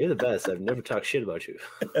love you. You're the best. I've never talked shit about you.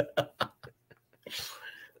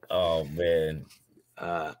 Oh man,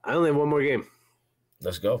 I only have one more game.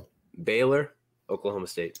 let's go. Baylor, Oklahoma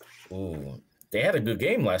State. Ooh, they had a good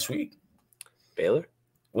game last week. Baylor?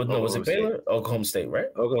 Well, no, was it Baylor? Oklahoma State, right?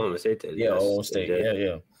 Oklahoma State did. Yeah, yes, Oklahoma State. they did.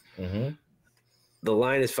 Yeah. Mm-hmm. The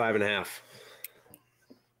line is 5.5.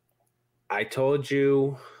 I told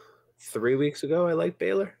you 3 weeks ago I like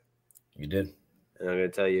Baylor, You did. and I'm going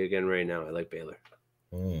to tell you again right now. I like Baylor.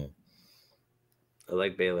 Mm. I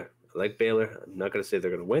like Baylor. I'm not going to say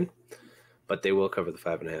they're going to win, but they will cover the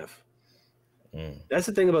 5.5. That's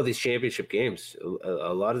the thing about these championship games.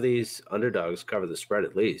 A lot of these underdogs cover the spread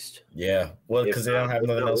at least. Yeah, well, because they don't have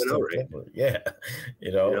nothing else to play for. Yeah,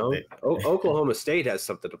 Oklahoma State has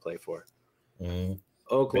something to play for. Mm-hmm.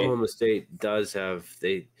 Oklahoma State does have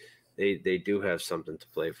they do have something to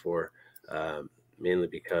play for, mainly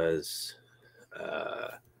because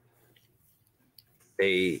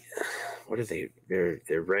what are they?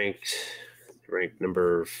 They're ranked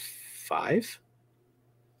number 5.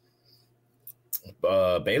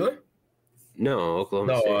 Baylor? No,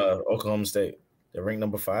 Oklahoma State. Oklahoma State. They're ranked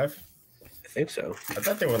number 5. I think so. I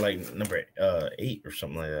thought they were like number 8 or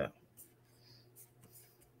something like that.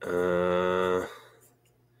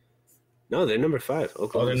 No, they're number 5.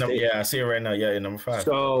 Oklahoma State. Yeah, I see it right now. Yeah, number 5.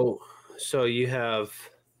 So you have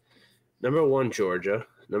number 1 Georgia,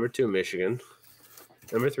 number 2 Michigan,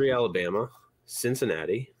 number 3 Alabama,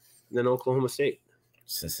 Cincinnati, and then Oklahoma State.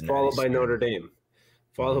 Followed by Notre Dame.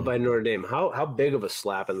 How big of a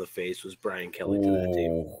slap in the face was Brian Kelly to that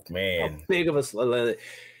team? Oh man, how big of a slap.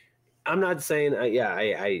 I'm not saying I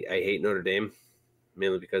hate Notre Dame,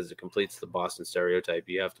 mainly because it completes the Boston stereotype.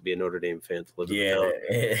 You have to be a Notre Dame fan to live in the town.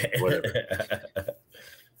 Whatever.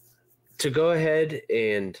 To go ahead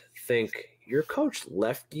and think your coach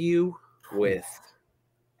left you with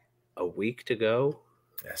a week to go.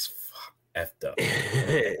 That's effed up.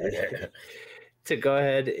 To go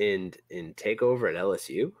ahead and take over at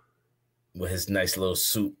LSU with his nice little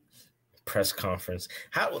suit press conference.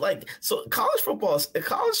 College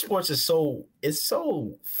sports is so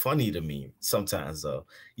funny to me sometimes though.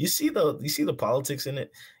 You see the politics in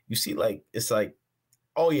it. You see it's like,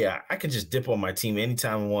 oh yeah, I can just dip on my team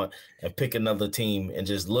anytime I want and pick another team and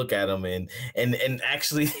just look at them and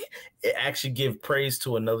actually give praise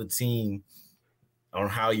to another team on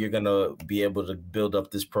how you're gonna be able to build up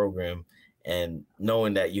this program. And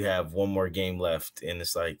knowing that you have one more game left, and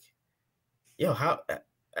it's like, how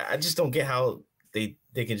I just don't get how they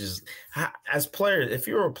can just as players. If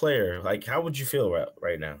you're a player, like, how would you feel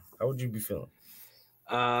right now? How would you be feeling?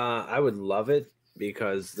 I would love it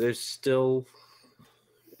because there's still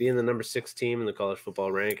being the number 6 team in the college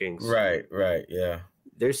football rankings. Right, yeah.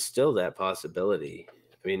 There's still that possibility.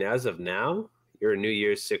 I mean, as of now, you're a New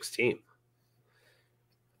Year's 6 team.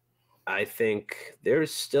 I think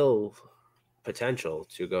there's still potential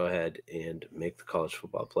to go ahead and make the college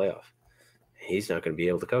football playoff. He's not going to be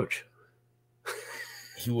able to coach.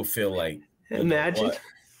 He will feel like, imagine.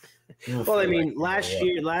 Well, I mean, last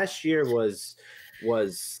year was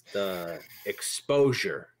the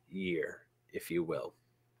exposure year, if you will.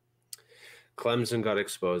 Clemson got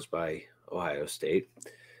exposed by Ohio State.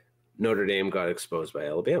 Notre Dame got exposed by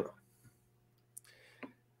Alabama.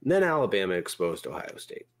 And then Alabama exposed Ohio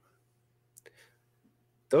State.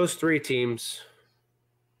 Those 3 teams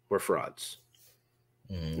were frauds.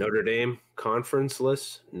 Notre Dame,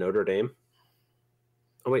 conferenceless Notre Dame.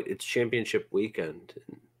 Oh, wait, it's championship weekend.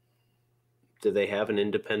 Do they have an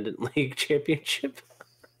independent league championship?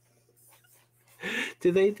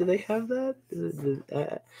 Do they have that?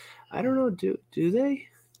 I don't know. Do they?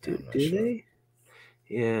 Do they?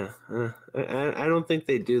 Yeah. I don't think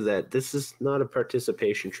they do that. This is not a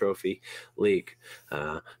participation trophy league.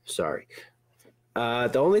 Sorry.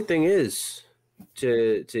 The only thing is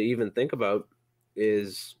to even think about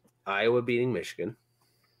is Iowa beating Michigan,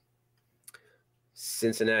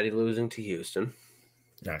 Cincinnati losing to Houston.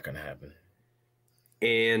 Not gonna happen.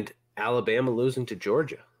 And Alabama losing to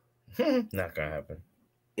Georgia. Not gonna happen.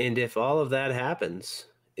 And if all of that happens,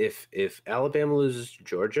 if Alabama loses to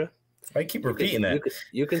Georgia, I keep repeating that.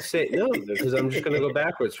 You can say no, because I'm just going to go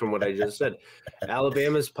backwards from what I just said.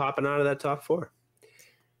 Alabama's popping out of that top 4.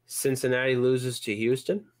 Cincinnati loses to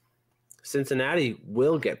Houston. Cincinnati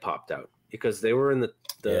will get popped out because they were in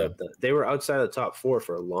they were outside of the top 4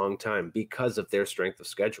 for a long time because of their strength of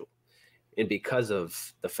schedule and because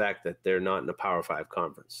of the fact that they're not in a Power 5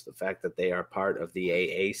 conference, the fact that they are part of the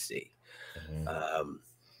AAC. Mm-hmm.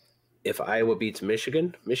 If Iowa beats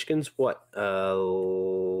Michigan, Michigan's what?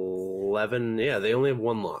 11. Yeah, they only have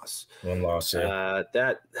 1 loss. 1 loss, yeah.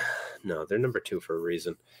 No, they're number 2 for a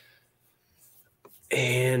reason.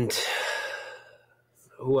 And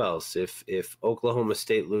who else? If Oklahoma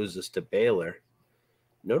State loses to Baylor,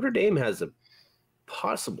 Notre Dame has a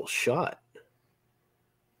possible shot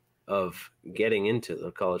of getting into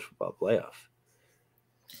the college football playoff.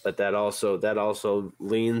 But that also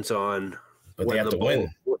leans on but they have to win.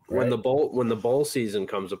 When the bowl season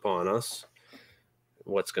comes upon us,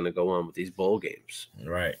 what's going to go on with these bowl games?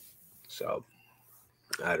 Right. So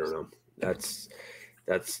I don't know. That's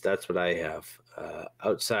what I have.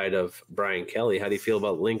 Outside of Brian Kelly, how do you feel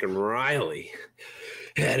about Lincoln Riley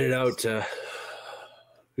headed out to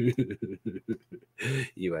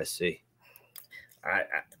USC?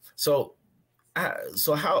 So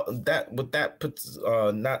how that puts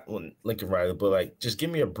not Lincoln Riley, but like just give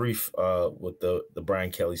me a brief with the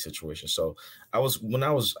Brian Kelly situation. So I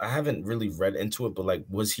haven't really read into it, but like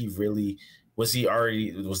was that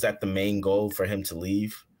the main goal for him to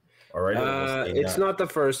leave already? It's not the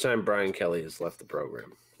first time Brian Kelly has left the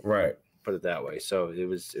program. Right. Put it that way. So it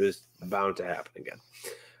was bound to happen again.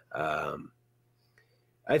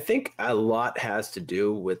 I think a lot has to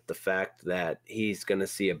do with the fact that he's going to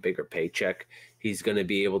see a bigger paycheck. He's going to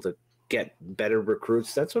be able to get better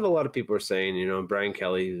recruits. That's what a lot of people are saying. You know, Brian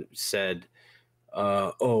Kelly said,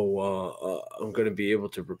 I'm going to be able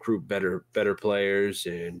to recruit better players,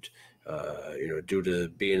 and due to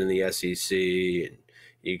being in the SEC, and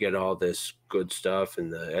you get all this good stuff in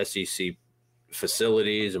the SEC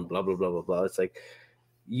facilities and blah blah blah blah blah. It's like,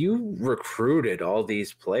 you recruited all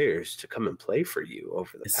these players to come and play for you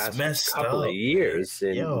over the past couple of years,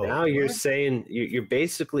 and now you're saying, you're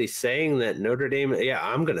basically saying that Notre Dame. Yeah,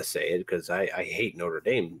 I'm going to say it because I hate Notre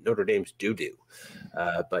Dame. Notre Dame's doo-doo.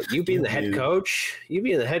 But you being the head coach,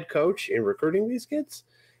 and recruiting these kids,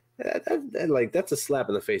 that's a slap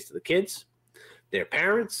in the face to the kids, their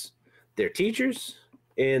parents, their teachers,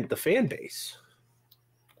 and the fan base.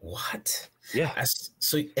 What? Yeah. It's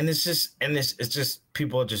just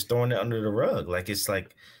people are just throwing it under the rug. Like it's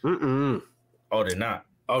like, oh, they're not.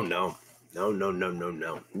 Oh no.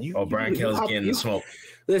 Brian Kelly's getting the smoke.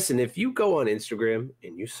 Listen, if you go on Instagram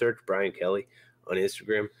and you search Brian Kelly on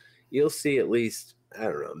Instagram, you'll see at least, I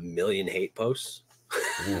don't know, 1 million hate posts.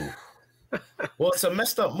 Well, it's a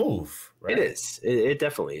messed up move, right? It is. It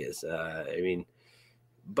definitely is.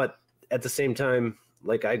 But at the same time,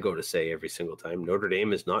 like I go to say every single time, Notre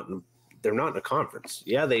Dame is not they're not in a conference.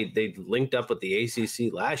 Yeah, they linked up with the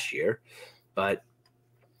ACC last year, but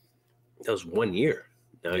that was 1 year.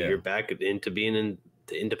 Now you're back into being in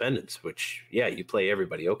the independence, which, yeah, you play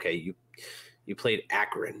everybody. Okay, you played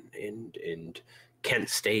Akron and Kent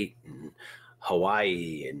State and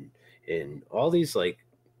Hawaii and all these like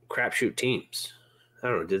crapshoot teams. I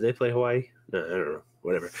don't know. Did they play Hawaii? No, I don't know.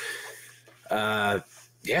 Whatever.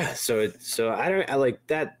 Yeah, so I like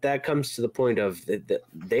that. That comes to the point of that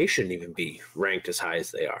they shouldn't even be ranked as high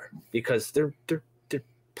as they are, because they're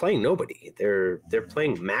playing nobody. They're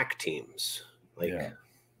playing MAC teams. Like,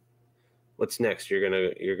 what's next? You're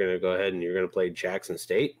gonna go ahead and you're gonna play Jackson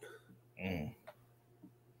State.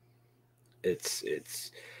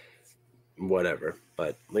 It's whatever.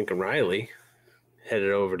 But Lincoln Riley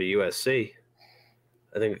headed over to USC.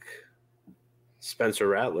 I think Spencer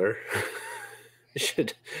Rattler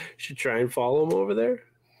should try and follow him over there.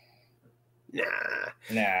 Nah.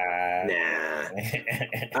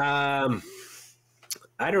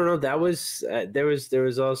 I don't know. That was there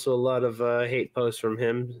was also a lot of hate posts from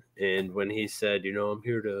him, and when he said, I'm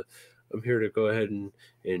here to go ahead and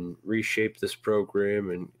reshape this program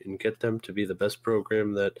and get them to be the best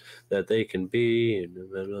program that they can be, and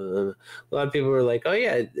a lot of people were like, oh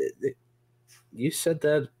yeah, you said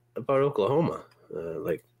that about Oklahoma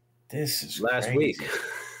like this is last crazy. week.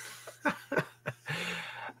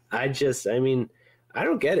 I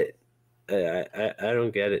don't get it. I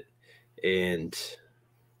don't get it. And,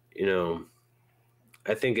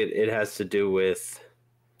 I think it has to do with...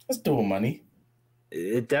 Let's do with money.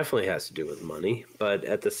 It definitely has to do with money. But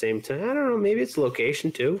at the same time, I don't know, maybe it's location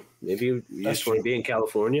too. Maybe you just want to be in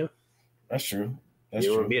California. That's true. You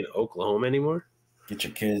don't want to be in Oklahoma anymore? Get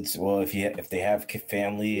your kids. Well, if they have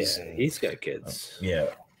families. Yeah, he's got kids.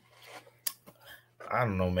 Yeah. I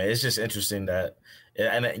don't know, man. It's just interesting that,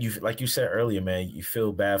 and you, like you said earlier, man, you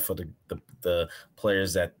feel bad for the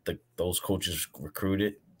players that those coaches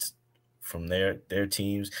recruited from their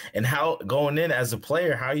teams, and how going in as a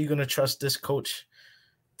player, how are you going to trust this coach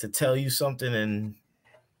to tell you something and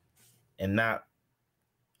not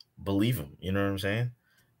believe him? You know what I'm saying?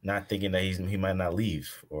 Not thinking that he might not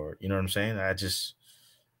leave, or you know what I'm saying? It's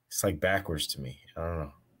like backwards to me. I don't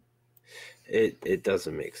know. It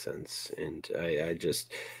doesn't make sense, and I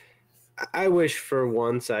just I wish for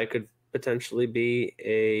once I could potentially be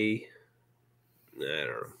a. I don't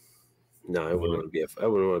know. No, I wouldn't want to be I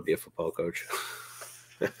wouldn't want to be a football coach.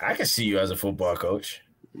 I can see you as a football coach.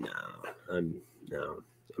 No, I'm too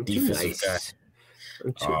Defensive guy. nice.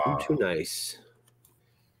 I'm too nice.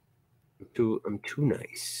 I'm too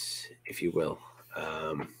nice, if you will.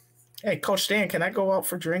 Hey, Coach Dan, can I go out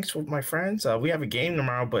for drinks with my friends? We have a game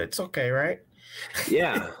tomorrow, but it's okay, right?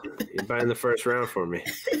 Yeah, you're buying the first round for me.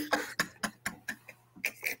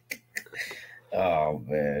 Oh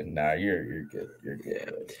man, nah, you're good. You're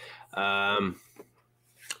good. Yeah. I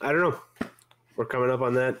don't know. We're coming up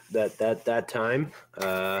on that time.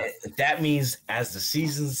 That means as the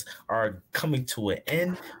seasons are coming to an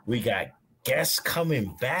end, we got guests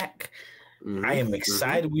coming back. Mm-hmm, I am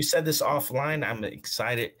excited. Mm-hmm. We said this offline. I'm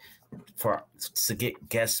excited to get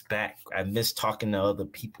guests back. I miss talking to other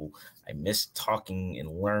people. I miss talking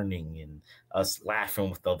and learning and us laughing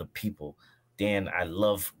with other people. Dan, I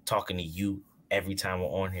love talking to you every time we're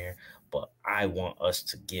on here, but I want us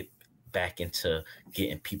to get back into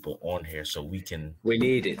getting people on here so we can. We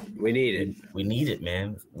need it,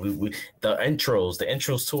 man. We the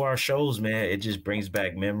intros to our shows, man. It just brings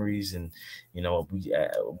back memories, and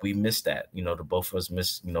we miss that. The both of us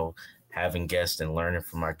miss having guests and learning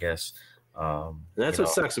from our guests. And that's what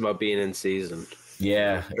sucks about being in season.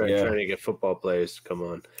 Yeah, trying to get football players to come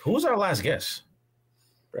on. Who was our last guest?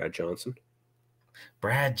 Brad Johnson.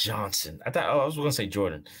 I was going to say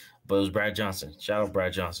Jordan, but it was Brad Johnson. Shout out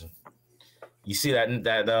Brad Johnson. You see that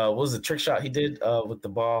what was the trick shot he did with the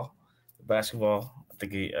ball, the basketball? I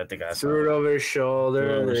think I threw it over his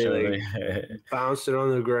shoulder. And bounced it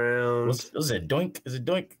on the ground. Was it doink? Is it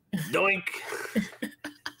doink? Doink.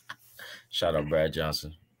 Shout out Brad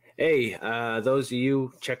Johnson. Hey, those of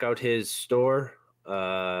you check out his store.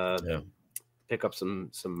 Pick up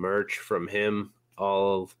some merch from him.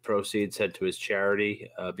 All proceeds head to his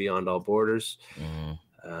charity, Beyond All Borders.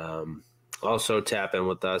 Mm-hmm. Also, tap in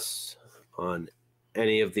with us on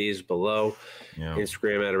any of these below.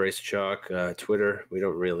 Instagram at Erase Chalk, Twitter. We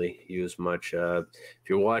don't really use much. If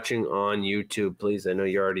you're watching on YouTube, please, I know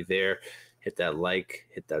you're already there. Hit that like,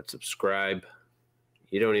 hit that subscribe.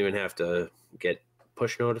 You don't even have to get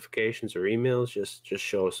push notifications or emails. Just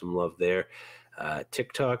show us some love there.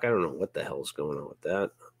 TikTok, I don't know what the hell's going on with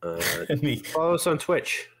that. Follow us on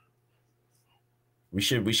Twitch. We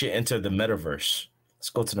should enter the metaverse. Let's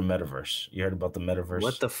go to the metaverse. You heard about the metaverse?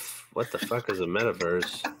 What the fuck is a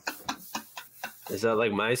metaverse? Is that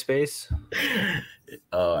like MySpace?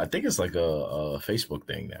 I think it's like a Facebook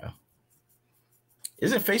thing now.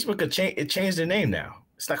 Isn't Facebook it changed their name now?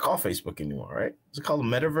 It's not called Facebook anymore, right? Is it called a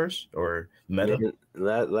metaverse or Meta?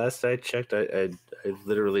 Last I checked, I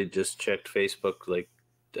literally just checked Facebook like,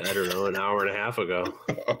 I don't know, an hour and a half ago.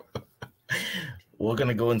 We're going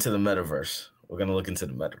to go into the metaverse. We're going to look into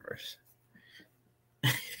the metaverse.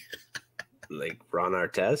 Like Ron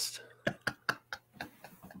Artest?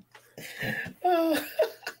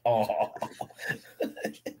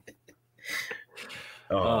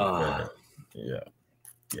 Yeah.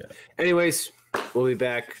 Anyways, we'll be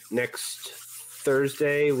back next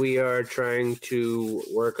Thursday. We are trying to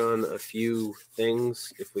work on a few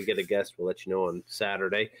things. If we get a guest, we'll let you know on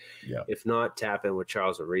Saturday. Yeah. If not, tap in with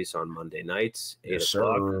Charles and Reese on Monday nights, 8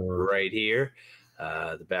 o'clock, right here.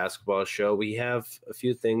 The basketball show. We have a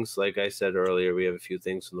few things, like I said earlier, we have a few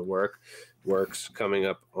things in the works coming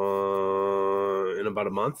up in about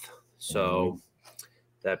a month. So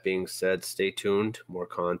that being said, stay tuned. More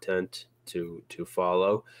content to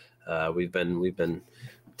follow. We've been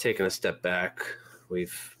taking a step back.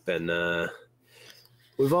 We've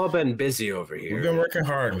all been busy over here. We've been working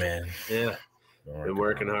hard, man. Yeah, been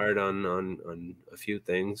working hard on a few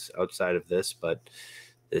things outside of this, but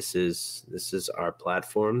this is our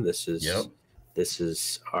platform. This is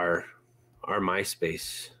our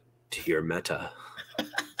MySpace to your Meta.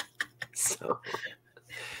 So,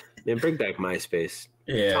 man, bring back MySpace.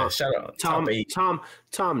 Yeah, shout out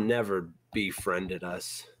Tom never befriended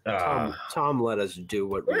us. Tom let us do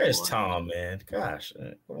what we want. Where is Tom, man? Gosh,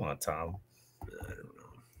 come on, Tom. I don't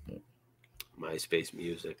know. MySpace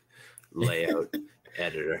music, layout,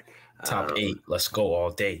 editor. Top 8. Let's go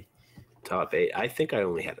all day. Top 8. I think I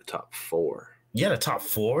only had a top 4. You had a top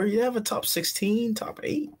 4? You have a top 16, top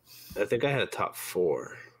 8? I think I had a top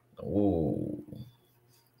 4. Ooh.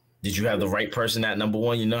 Did you have the right person at number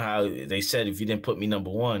 1? You know how they said if you didn't put me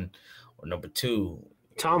number 1 or number 2.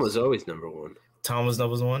 Tom was always number 1. Tom was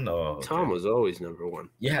number 1? Oh, okay. Tom was always number 1.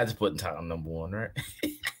 You had to put Tom number 1, right?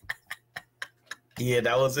 Yeah,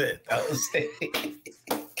 that was it. That was it.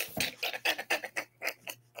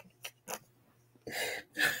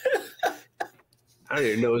 I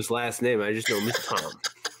don't even know his last name. I just know him as Tom.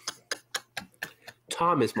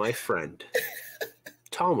 Tom is my friend.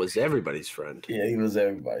 Tom was everybody's friend. Yeah, he was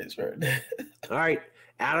everybody's friend. All right.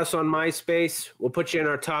 Add us on MySpace. We'll put you in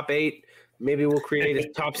our top 8. Maybe we'll create a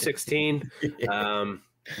top 16.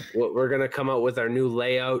 We're going to come out with our new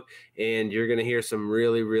layout, and you're going to hear some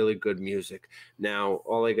really, really good music. Now,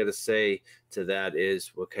 all I got to say to that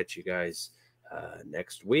is we'll catch you guys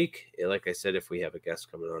next week. Like I said, if we have a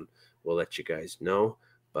guest coming on, we'll let you guys know.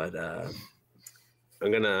 But I'm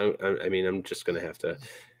just going to have to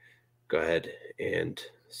go ahead and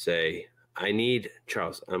say,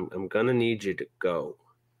 Charles, I'm going to need you to go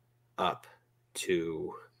up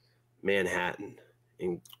to Manhattan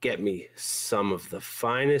and get me some of the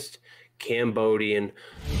finest Cambodian